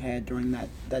that you had during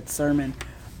that sermon?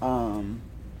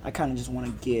 I kind of just want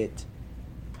to get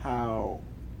how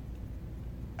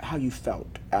you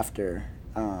felt after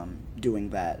doing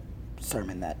that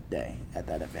sermon that day at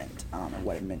that event, and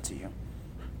what it meant to you.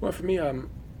 Well, for me,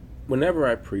 whenever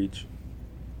I preach,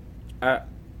 I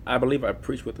believe I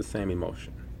preach with the same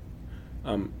emotion,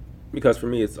 because for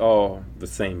me it's all the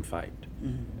same fight,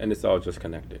 mm-hmm. and it's all just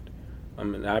connected.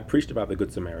 And I preached about the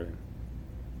Good Samaritan,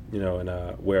 and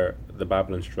where the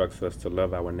Bible instructs us to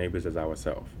love our neighbors as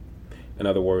ourselves. In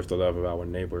other words, the love of our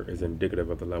neighbor is indicative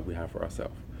of the love we have for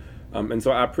ourselves. And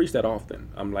so I preach that often.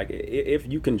 I'm like, if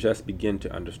you can just begin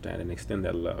to understand and extend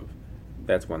that love,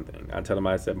 that's one thing. I tell them,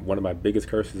 I said, one of my biggest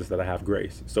curses is that I have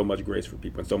grace, so much grace for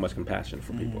people and so much compassion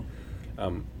for people.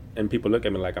 And people look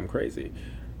at me like I'm crazy.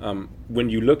 When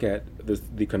you look at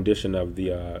the condition of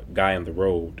the guy on the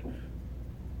road,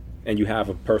 and you have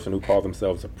a person who calls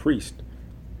themselves a priest,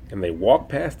 and they walk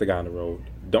past the guy on the road,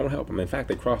 don't help them. In fact,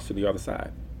 they cross to the other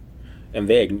side. And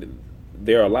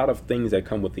there are a lot of things that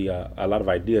come with a lot of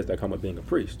ideas that come with being a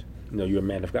priest. You're a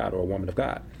man of God or a woman of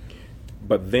God.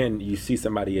 But then you see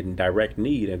somebody in direct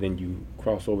need, and then you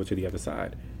cross over to the other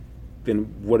side.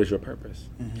 Then what is your purpose?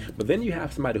 But then you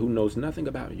have somebody who knows nothing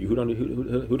about you,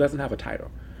 who doesn't have a title,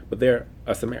 but they're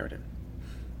a Samaritan.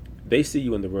 They see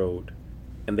you in the road,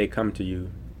 and they come to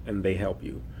you, and they help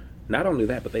you. Not only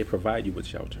that, but they provide you with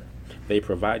shelter. They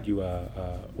provide you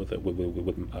with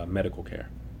medical care,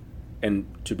 and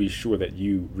to be sure that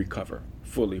you recover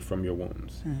fully from your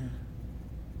wounds.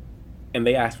 And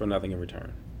they ask for nothing in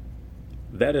return.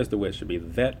 That is the way it should be.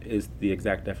 That is the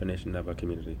exact definition of a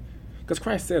community. Because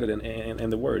Christ said it in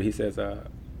the Word. He says,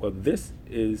 this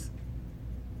is,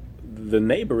 the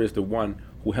neighbor is the one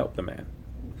who helped the man.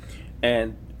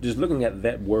 And just looking at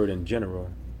that word in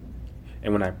general,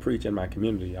 and when I preach in my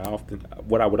community,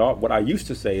 what I used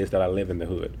to say is that I live in the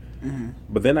hood.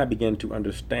 But then I began to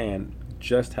understand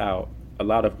just how a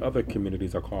lot of other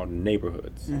communities are called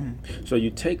neighborhoods. So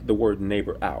you take the word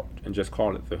neighbor out and just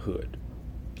call it the hood.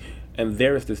 And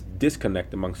there is this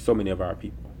disconnect among so many of our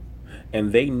people.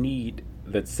 And they need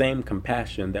that same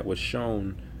compassion that was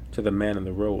shown to the man on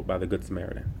the road by the Good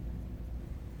Samaritan.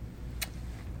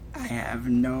 I have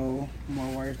no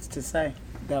more words to say.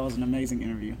 That was an amazing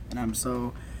interview, and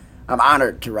I'm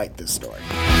honored to write this story.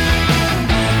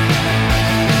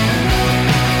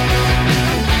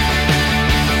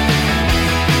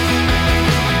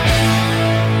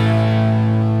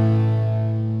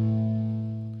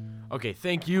 Okay,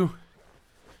 thank you,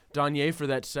 Danye, for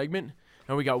that segment.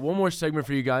 Now we got one more segment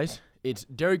for you guys. It's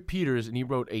Derek Peters, and he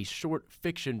wrote a short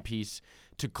fiction piece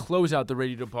to close out the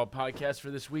Radio DePaul podcast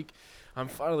for this week. I'm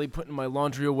finally putting my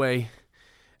laundry away,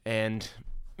 and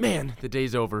man, the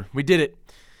day's over. We did it.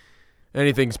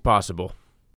 Anything's possible.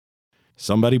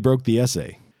 Somebody Broke the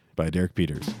Essay by Derek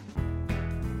Peters.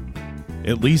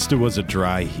 At least it was a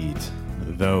dry heat,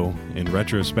 though, in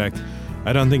retrospect,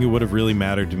 I don't think it would have really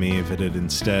mattered to me if it had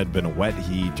instead been a wet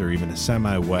heat or even a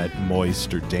semi-wet,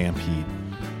 moist, or damp heat.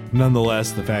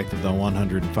 Nonetheless, the fact that the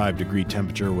 105-degree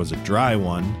temperature was a dry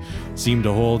one seemed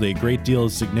to hold a great deal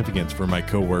of significance for my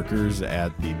co-workers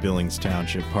at the Billings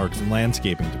Township Parks and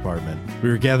Landscaping Department. We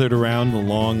were gathered around the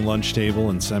long lunch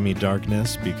table in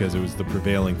semi-darkness because it was the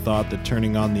prevailing thought that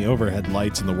turning on the overhead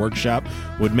lights in the workshop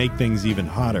would make things even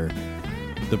hotter.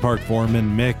 The park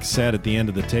foreman, Mick, sat at the end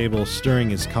of the table, stirring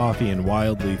his coffee and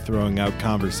wildly throwing out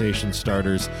conversation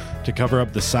starters to cover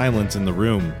up the silence in the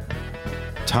room.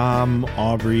 Tom,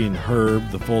 Aubrey, and Herb,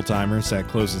 the full-timers, sat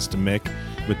closest to Mick,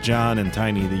 with John and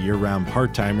Tiny, the year-round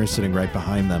part-timers, sitting right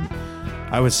behind them.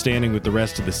 I was standing with the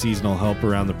rest of the seasonal help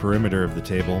around the perimeter of the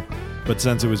table, but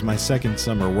since it was my second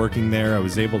summer working there, I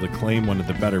was able to claim one of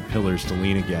the better pillars to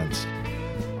lean against.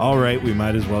 "All right, we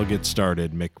might as well get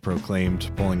started," Mick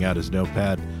proclaimed, pulling out his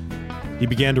notepad. He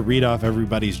began to read off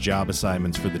everybody's job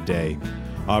assignments for the day.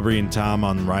 Aubrey and Tom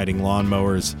on riding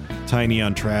lawnmowers, Tiny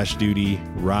on trash duty,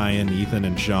 Ryan, Ethan,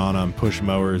 and Sean on push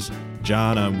mowers,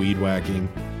 John on weed whacking.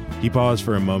 He paused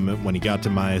for a moment when he got to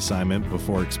my assignment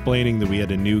before explaining that we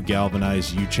had a new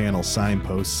galvanized U-channel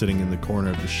signpost sitting in the corner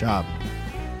of the shop.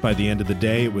 By the end of the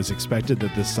day, it was expected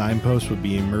that this signpost would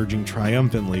be emerging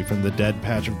triumphantly from the dead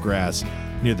patch of grass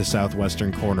near the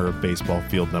southwestern corner of baseball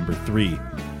field number 3.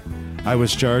 I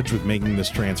was charged with making this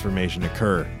transformation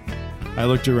occur. I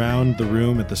looked around the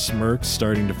room at the smirks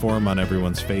starting to form on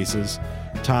everyone's faces.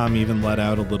 Tom even let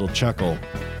out a little chuckle.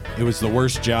 It was the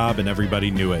worst job, and everybody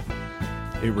knew it.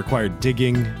 It required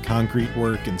digging, concrete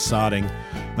work, and sodding,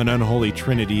 an unholy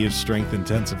trinity of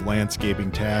strength-intensive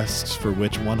landscaping tasks for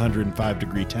which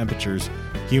 105-degree temperatures,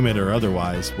 humid or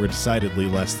otherwise, were decidedly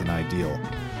less than ideal.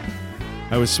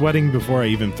 I was sweating before I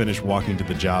even finished walking to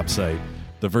the job site.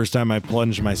 The first time I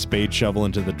plunged my spade shovel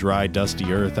into the dry,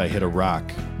 dusty earth, I hit a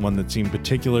rock, one that seemed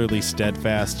particularly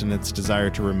steadfast in its desire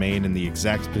to remain in the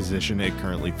exact position it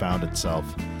currently found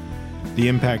itself. The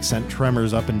impact sent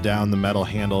tremors up and down the metal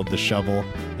handle of the shovel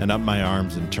and up my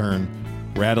arms in turn,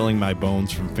 rattling my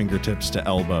bones from fingertips to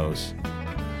elbows.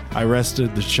 I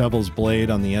rested the shovel's blade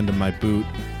on the end of my boot.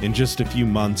 In just a few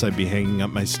months, I'd be hanging up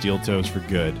my steel toes for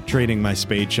good, trading my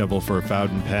spade shovel for a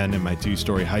fountain pen in my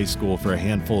 2-story high school for a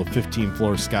handful of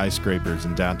 15-floor skyscrapers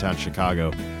in downtown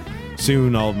Chicago.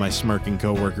 Soon, all of my smirking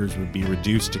coworkers would be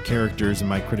reduced to characters in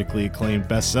my critically acclaimed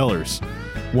bestsellers.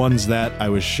 Ones that, I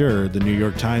was sure, the New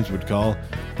York Times would call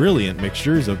brilliant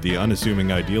mixtures of the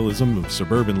unassuming idealism of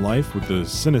suburban life with the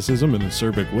cynicism and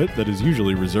acerbic wit that is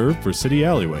usually reserved for city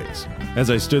alleyways. As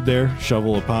I stood there,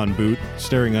 shovel upon boot,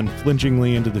 staring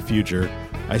unflinchingly into the future,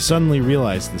 I suddenly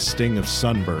realized the sting of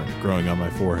sunburn growing on my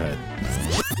forehead.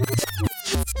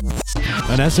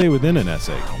 An essay within an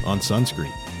essay on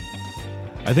sunscreen.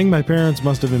 I think my parents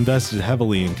must have invested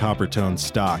heavily in Coppertone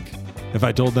stock. If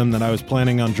I told them that I was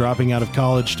planning on dropping out of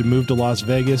college to move to Las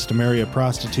Vegas to marry a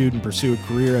prostitute and pursue a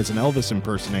career as an Elvis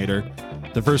impersonator,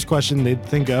 the first question they'd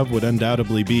think of would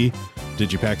undoubtedly be,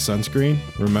 "Did you pack sunscreen?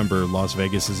 Remember, Las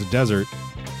Vegas is a desert."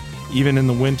 Even in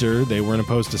the winter, they weren't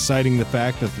opposed to citing the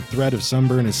fact that the threat of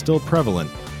sunburn is still prevalent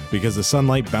because the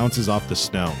sunlight bounces off the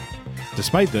snow.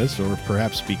 Despite this, or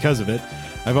perhaps because of it,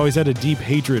 I've always had a deep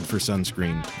hatred for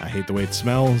sunscreen. I hate the way it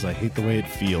smells, I hate the way it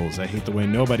feels, I hate the way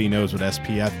nobody knows what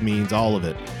SPF means, all of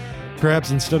it.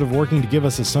 Perhaps instead of working to give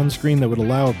us a sunscreen that would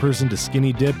allow a person to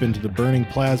skinny dip into the burning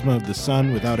plasma of the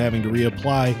sun without having to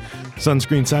reapply,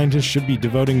 sunscreen scientists should be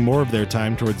devoting more of their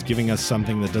time towards giving us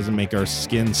something that doesn't make our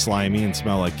skin slimy and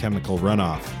smell like chemical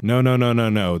runoff.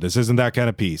 No, this isn't that kind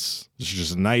of piece. It's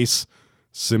just a nice,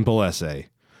 simple essay.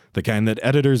 The kind that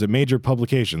editors at major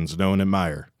publications know and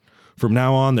admire. From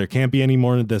now on, there can't be any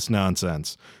more of this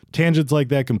nonsense. Tangents like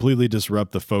that completely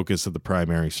disrupt the focus of the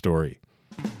primary story.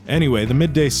 Anyway, the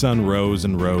midday sun rose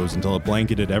and rose until it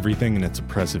blanketed everything in its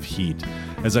oppressive heat.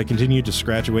 As I continued to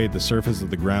scratch away at the surface of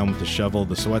the ground with the shovel,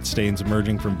 the sweat stains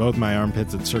emerging from both my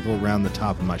armpits had circled around the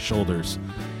top of my shoulders.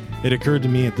 It occurred to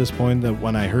me at this point that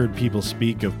when I heard people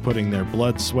speak of putting their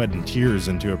blood, sweat, and tears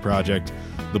into a project,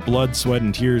 the blood, sweat,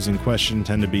 and tears in question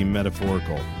tend to be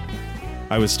metaphorical.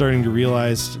 I was starting to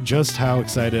realize just how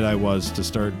excited I was to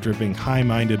start dripping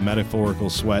high-minded metaphorical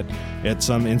sweat at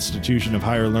some institution of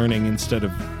higher learning instead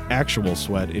of actual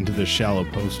sweat into this shallow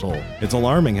post hole. It's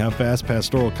alarming how fast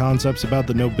pastoral concepts about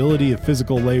the nobility of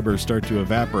physical labor start to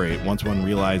evaporate once one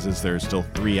realizes there are still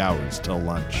 3 hours till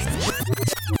lunch.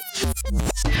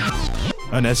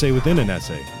 An essay within an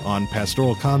essay on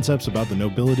pastoral concepts about the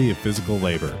nobility of physical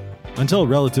labor. Until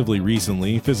relatively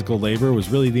recently, physical labor was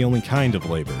really the only kind of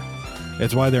labor.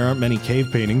 It's why there aren't many cave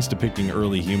paintings depicting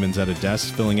early humans at a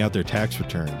desk filling out their tax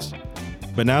returns.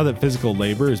 But now that physical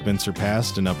labor has been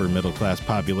surpassed in upper middle class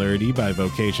popularity by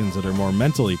vocations that are more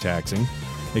mentally taxing,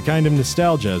 a kind of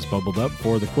nostalgia has bubbled up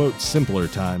for the quote simpler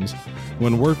times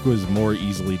when work was more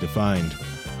easily defined.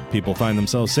 People find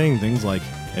themselves saying things like,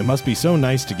 "It must be so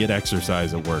nice to get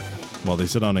exercise at work," while they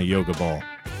sit on a yoga ball.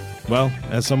 Well,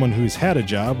 as someone who's had a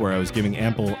job where I was giving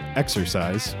ample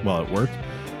exercise while at work,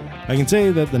 I can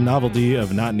say that the novelty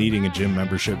of not needing a gym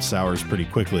membership sours pretty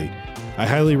quickly. I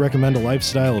highly recommend a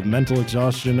lifestyle of mental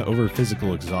exhaustion over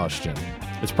physical exhaustion.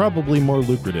 It's probably more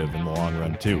lucrative in the long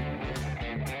run, too.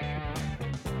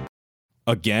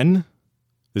 Again?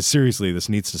 Seriously, this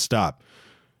needs to stop.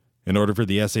 In order for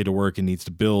the essay to work, it needs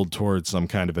to build towards some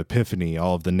kind of epiphany.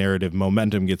 All of the narrative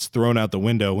momentum gets thrown out the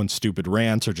window when stupid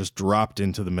rants are just dropped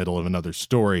into the middle of another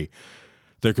story.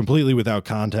 They're completely without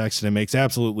context, and it makes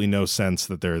absolutely no sense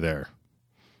that they're there.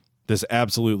 This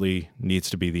absolutely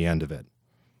needs to be the end of it.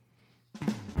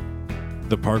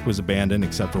 The park was abandoned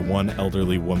except for one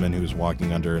elderly woman who was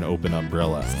walking under an open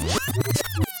umbrella.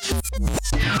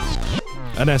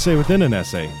 An essay within an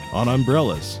essay on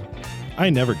umbrellas. I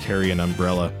never carry an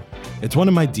umbrella. It's one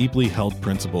of my deeply held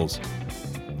principles.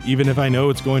 Even if I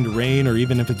know it's going to rain, or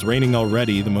even if it's raining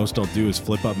already, the most I'll do is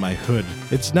flip up my hood.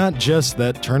 It's not just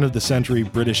that turn-of-the-century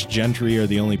British gentry are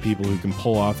the only people who can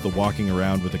pull off the walking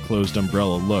around with a closed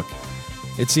umbrella look.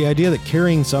 It's the idea that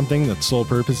carrying something that's sole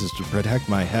purpose is to protect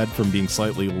my head from being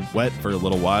slightly wet for a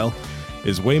little while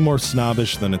is way more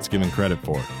snobbish than it's given credit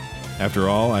for. After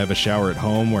all, I have a shower at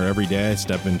home where every day I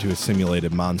step into a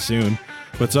simulated monsoon,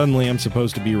 but suddenly I'm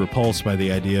supposed to be repulsed by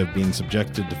the idea of being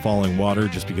subjected to falling water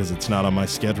just because it's not on my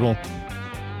schedule.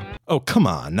 Oh, come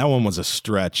on, that one was a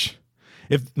stretch.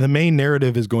 If the main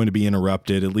narrative is going to be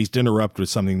interrupted, at least interrupt with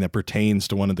something that pertains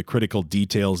to one of the critical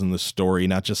details in the story,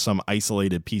 not just some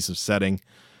isolated piece of setting.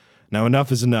 Now,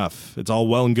 enough is enough. It's all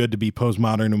well and good to be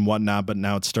postmodern and whatnot, but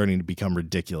now it's starting to become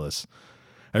ridiculous.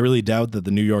 I really doubt that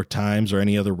the New York Times or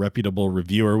any other reputable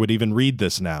reviewer would even read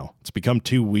this now. It's become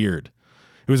too weird.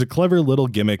 It was a clever little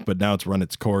gimmick, but now it's run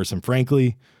its course, and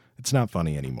frankly, it's not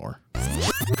funny anymore.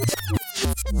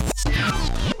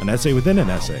 An essay within an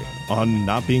essay on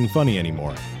not being funny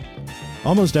anymore.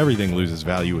 Almost everything loses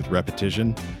value with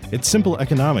repetition. It's simple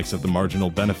economics that the marginal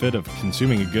benefit of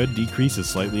consuming a good decreases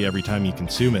slightly every time you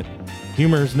consume it.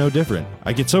 Humor is no different.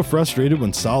 I get so frustrated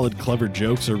when solid, clever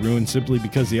jokes are ruined simply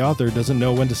because the author doesn't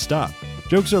know when to stop.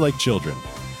 Jokes are like children.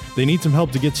 They need some help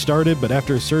to get started, but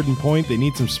after a certain point, they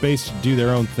need some space to do their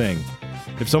own thing.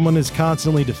 If someone is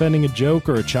constantly defending a joke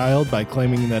or a child by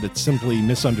claiming that it's simply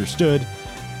misunderstood,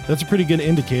 that's a pretty good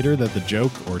indicator that the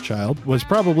joke or child was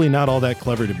probably not all that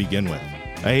clever to begin with.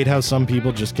 I hate how some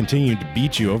people just continue to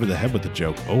beat you over the head with the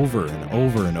joke over and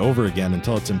over and over again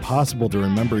until it's impossible to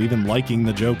remember even liking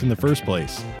the joke in the first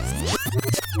place.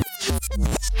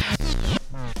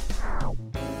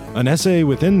 An essay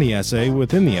within the essay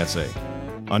within the essay,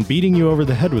 on beating you over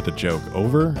the head with a joke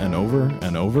over and over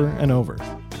and over and over.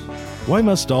 Why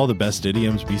must all the best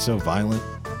idioms be so violent?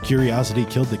 Curiosity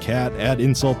killed the cat, add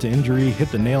insult to injury,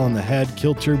 hit the nail on the head,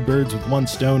 kill 2 birds with 1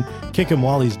 stone, kick him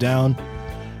while he's down.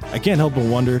 I can't help but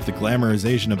wonder if the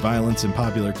glamorization of violence in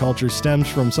popular culture stems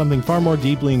from something far more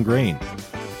deeply ingrained.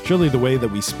 Surely the way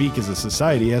that we speak as a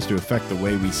society has to affect the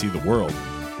way we see the world.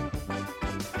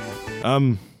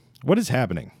 What is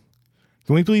happening?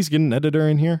 Can we please get an editor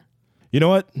in here? You know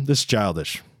what? This is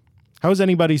childish. How is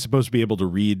anybody supposed to be able to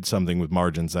read something with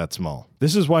margins that small?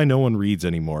 This is why no one reads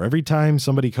anymore. Every time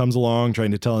somebody comes along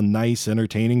trying to tell a nice,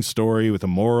 entertaining story with a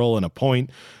moral and a point,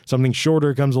 something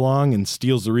shorter comes along and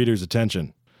steals the reader's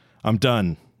attention. I'm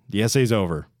done. The essay's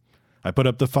over. I put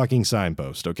up the fucking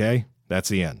signpost, okay? That's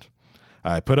the end.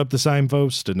 I put up the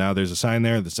signpost, and now there's a sign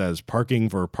there that says parking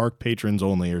for park patrons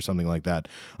only or something like that.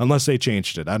 Unless they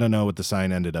changed it. I don't know what the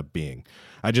sign ended up being.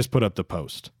 I just put up the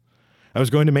post. I was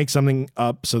going to make something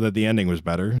up so that the ending was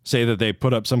better. Say that they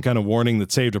put up some kind of warning that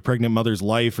saved a pregnant mother's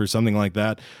life or something like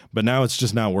that, but now it's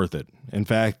just not worth it. In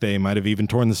fact, they might have even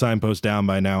torn the signpost down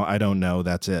by now. I don't know.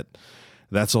 That's it.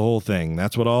 That's the whole thing.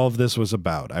 That's what all of this was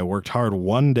about. I worked hard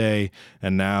one day,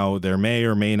 and now there may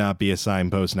or may not be a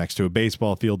signpost next to a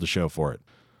baseball field to show for it.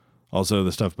 Also,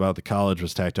 the stuff about the college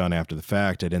was tacked on after the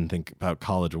fact. I didn't think about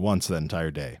college once that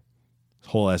entire day. The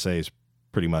whole essay is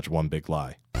pretty much one big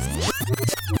lie.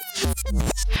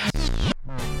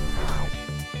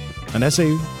 An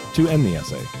essay to end the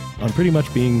essay, on pretty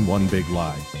much being one big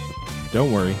lie.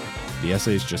 Don't worry, the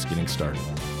essay's just getting started.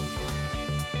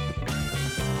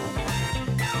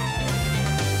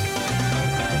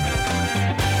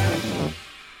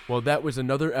 Well, that was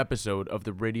another episode of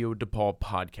the Radio DePaul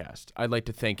podcast. I'd like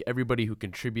to thank everybody who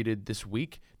contributed this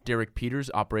week. Derek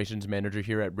Peters, operations manager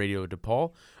here at Radio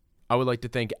DePaul. I would like to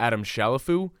thank Adam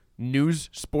Shalafu, news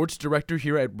sports director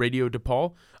here at Radio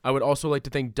DePaul. I would also like to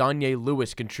thank Danye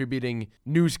Lewis, contributing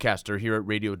newscaster here at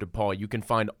Radio DePaul. You can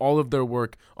find all of their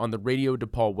work on the Radio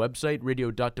DePaul website,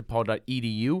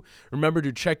 radio.depaul.edu. Remember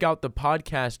to check out the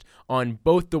podcast on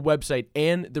both the website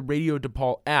and the Radio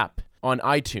DePaul app on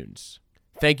iTunes.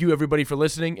 Thank you, everybody, for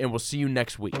listening, and we'll see you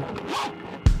next week.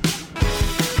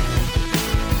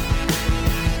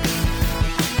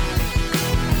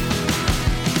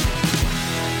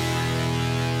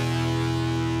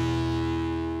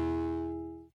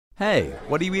 Hey,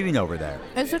 what are you eating over there?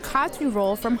 It's a katu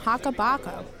roll from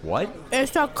Hakabaka. What?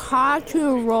 It's a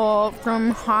katu roll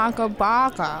from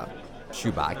Hakabaka.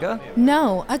 Chewbacca?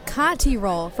 No, a kati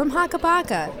roll from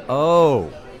Hakabaka.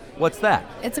 Oh, what's that?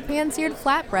 It's a pan-seared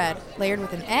flatbread, layered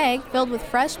with an egg, filled with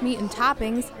fresh meat and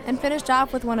toppings, and finished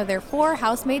off with one of their 4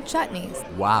 house-made chutneys.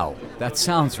 Wow, that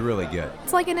sounds really good.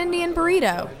 It's like an Indian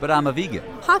burrito. But I'm a vegan.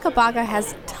 Hakabaka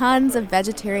has tons of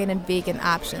vegetarian and vegan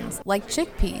options, like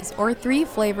chickpeas, or 3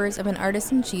 flavors of an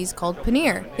artisan cheese called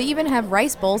paneer. They even have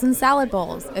rice bowls and salad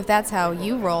bowls, if that's how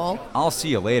you roll. I'll see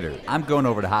you later. I'm going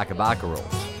over to Hakabaka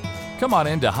Rolls. Come on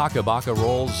into Hakabaka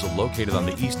Rolls, located on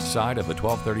the east side of the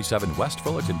 1237 West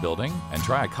Fullerton building, and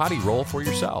try a kati roll for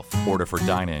yourself. Order for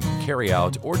dine-in,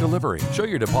 carry-out, or delivery. Show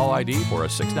your DePaul ID for a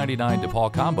 $6.99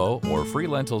 DePaul combo or free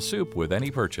lentil soup with any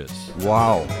purchase.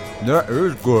 Wow, that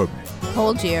is good.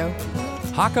 Told you.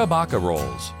 Hakabaka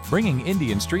Rolls, bringing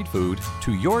Indian street food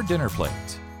to your dinner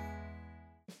plate.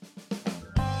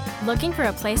 Looking for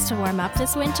a place to warm up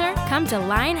this winter? Come to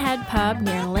Lionhead Pub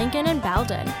near Lincoln and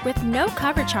Belden. With no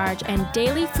cover charge and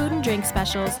daily food and drink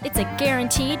specials, it's a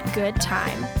guaranteed good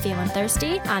time. Feeling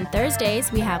thirsty? On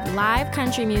Thursdays, we have live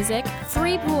country music,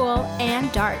 free pool,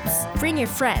 and darts. Bring your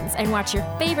friends and watch your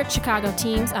favorite Chicago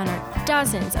teams on our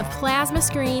dozens of plasma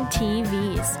screen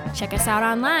TVs. Check us out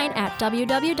online at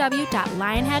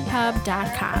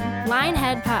www.lionheadpub.com.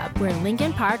 Lionhead Pub, where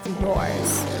Lincoln Park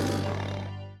roars.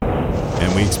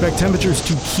 And we expect temperatures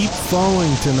to keep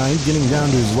falling tonight, getting down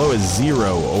to as low as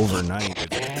 0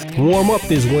 overnight. Warm up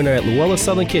this winter at Luella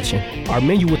Southern Kitchen. Our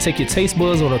menu will take your taste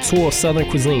buds on a tour of Southern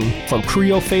cuisine, from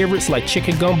Creole favorites like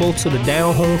chicken gumbo to the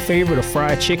down-home favorite of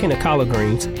fried chicken and collard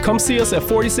greens. Come see us at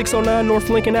 4609 North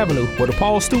Lincoln Avenue, where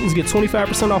DePaul students get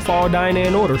 25% off all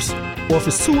dine-in orders. Or if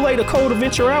it's too late or cold to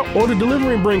venture out, order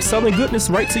delivery and bring Southern goodness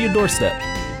right to your doorstep.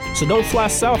 So don't fly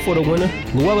south for the winter.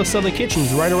 Luella Southern Kitchen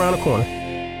is right around the corner.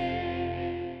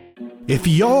 If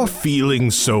you're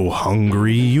feeling so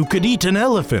hungry you could eat an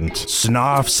elephant,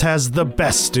 Snarf's has the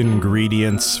best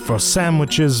ingredients for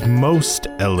sandwiches most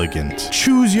elegant.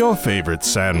 Choose your favorite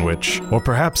sandwich, or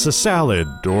perhaps a salad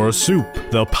or a soup.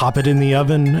 They'll pop it in the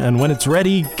oven, and when it's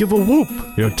ready, give a whoop.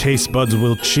 Your taste buds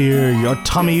will cheer, your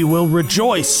tummy will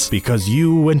rejoice, because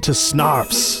you went to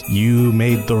Snarf's. You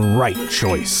made the right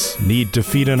choice. Need to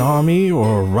feed an army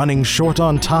or running short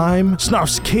on time?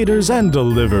 Snarf's caters and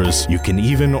delivers. You can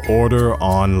even order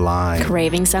online.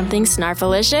 Craving something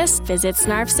snarfalicious? Visit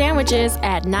Snarf Sandwiches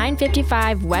at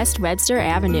 955 West Webster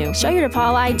Avenue. Show your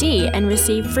DePaul ID and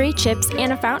receive free chips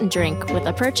and a fountain drink with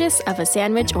a purchase of a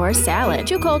sandwich or salad.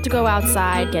 Too cold to go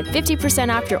outside? Get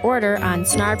 50% off your order on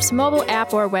Snarf's mobile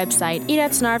app or website. Eat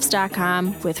at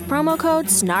snarfs.com with promo code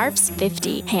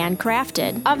SNARFS50.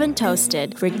 Handcrafted, oven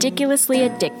toasted, ridiculously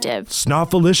addictive.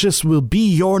 Snarfalicious will be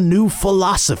your new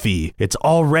philosophy. It's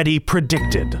already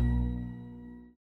predicted.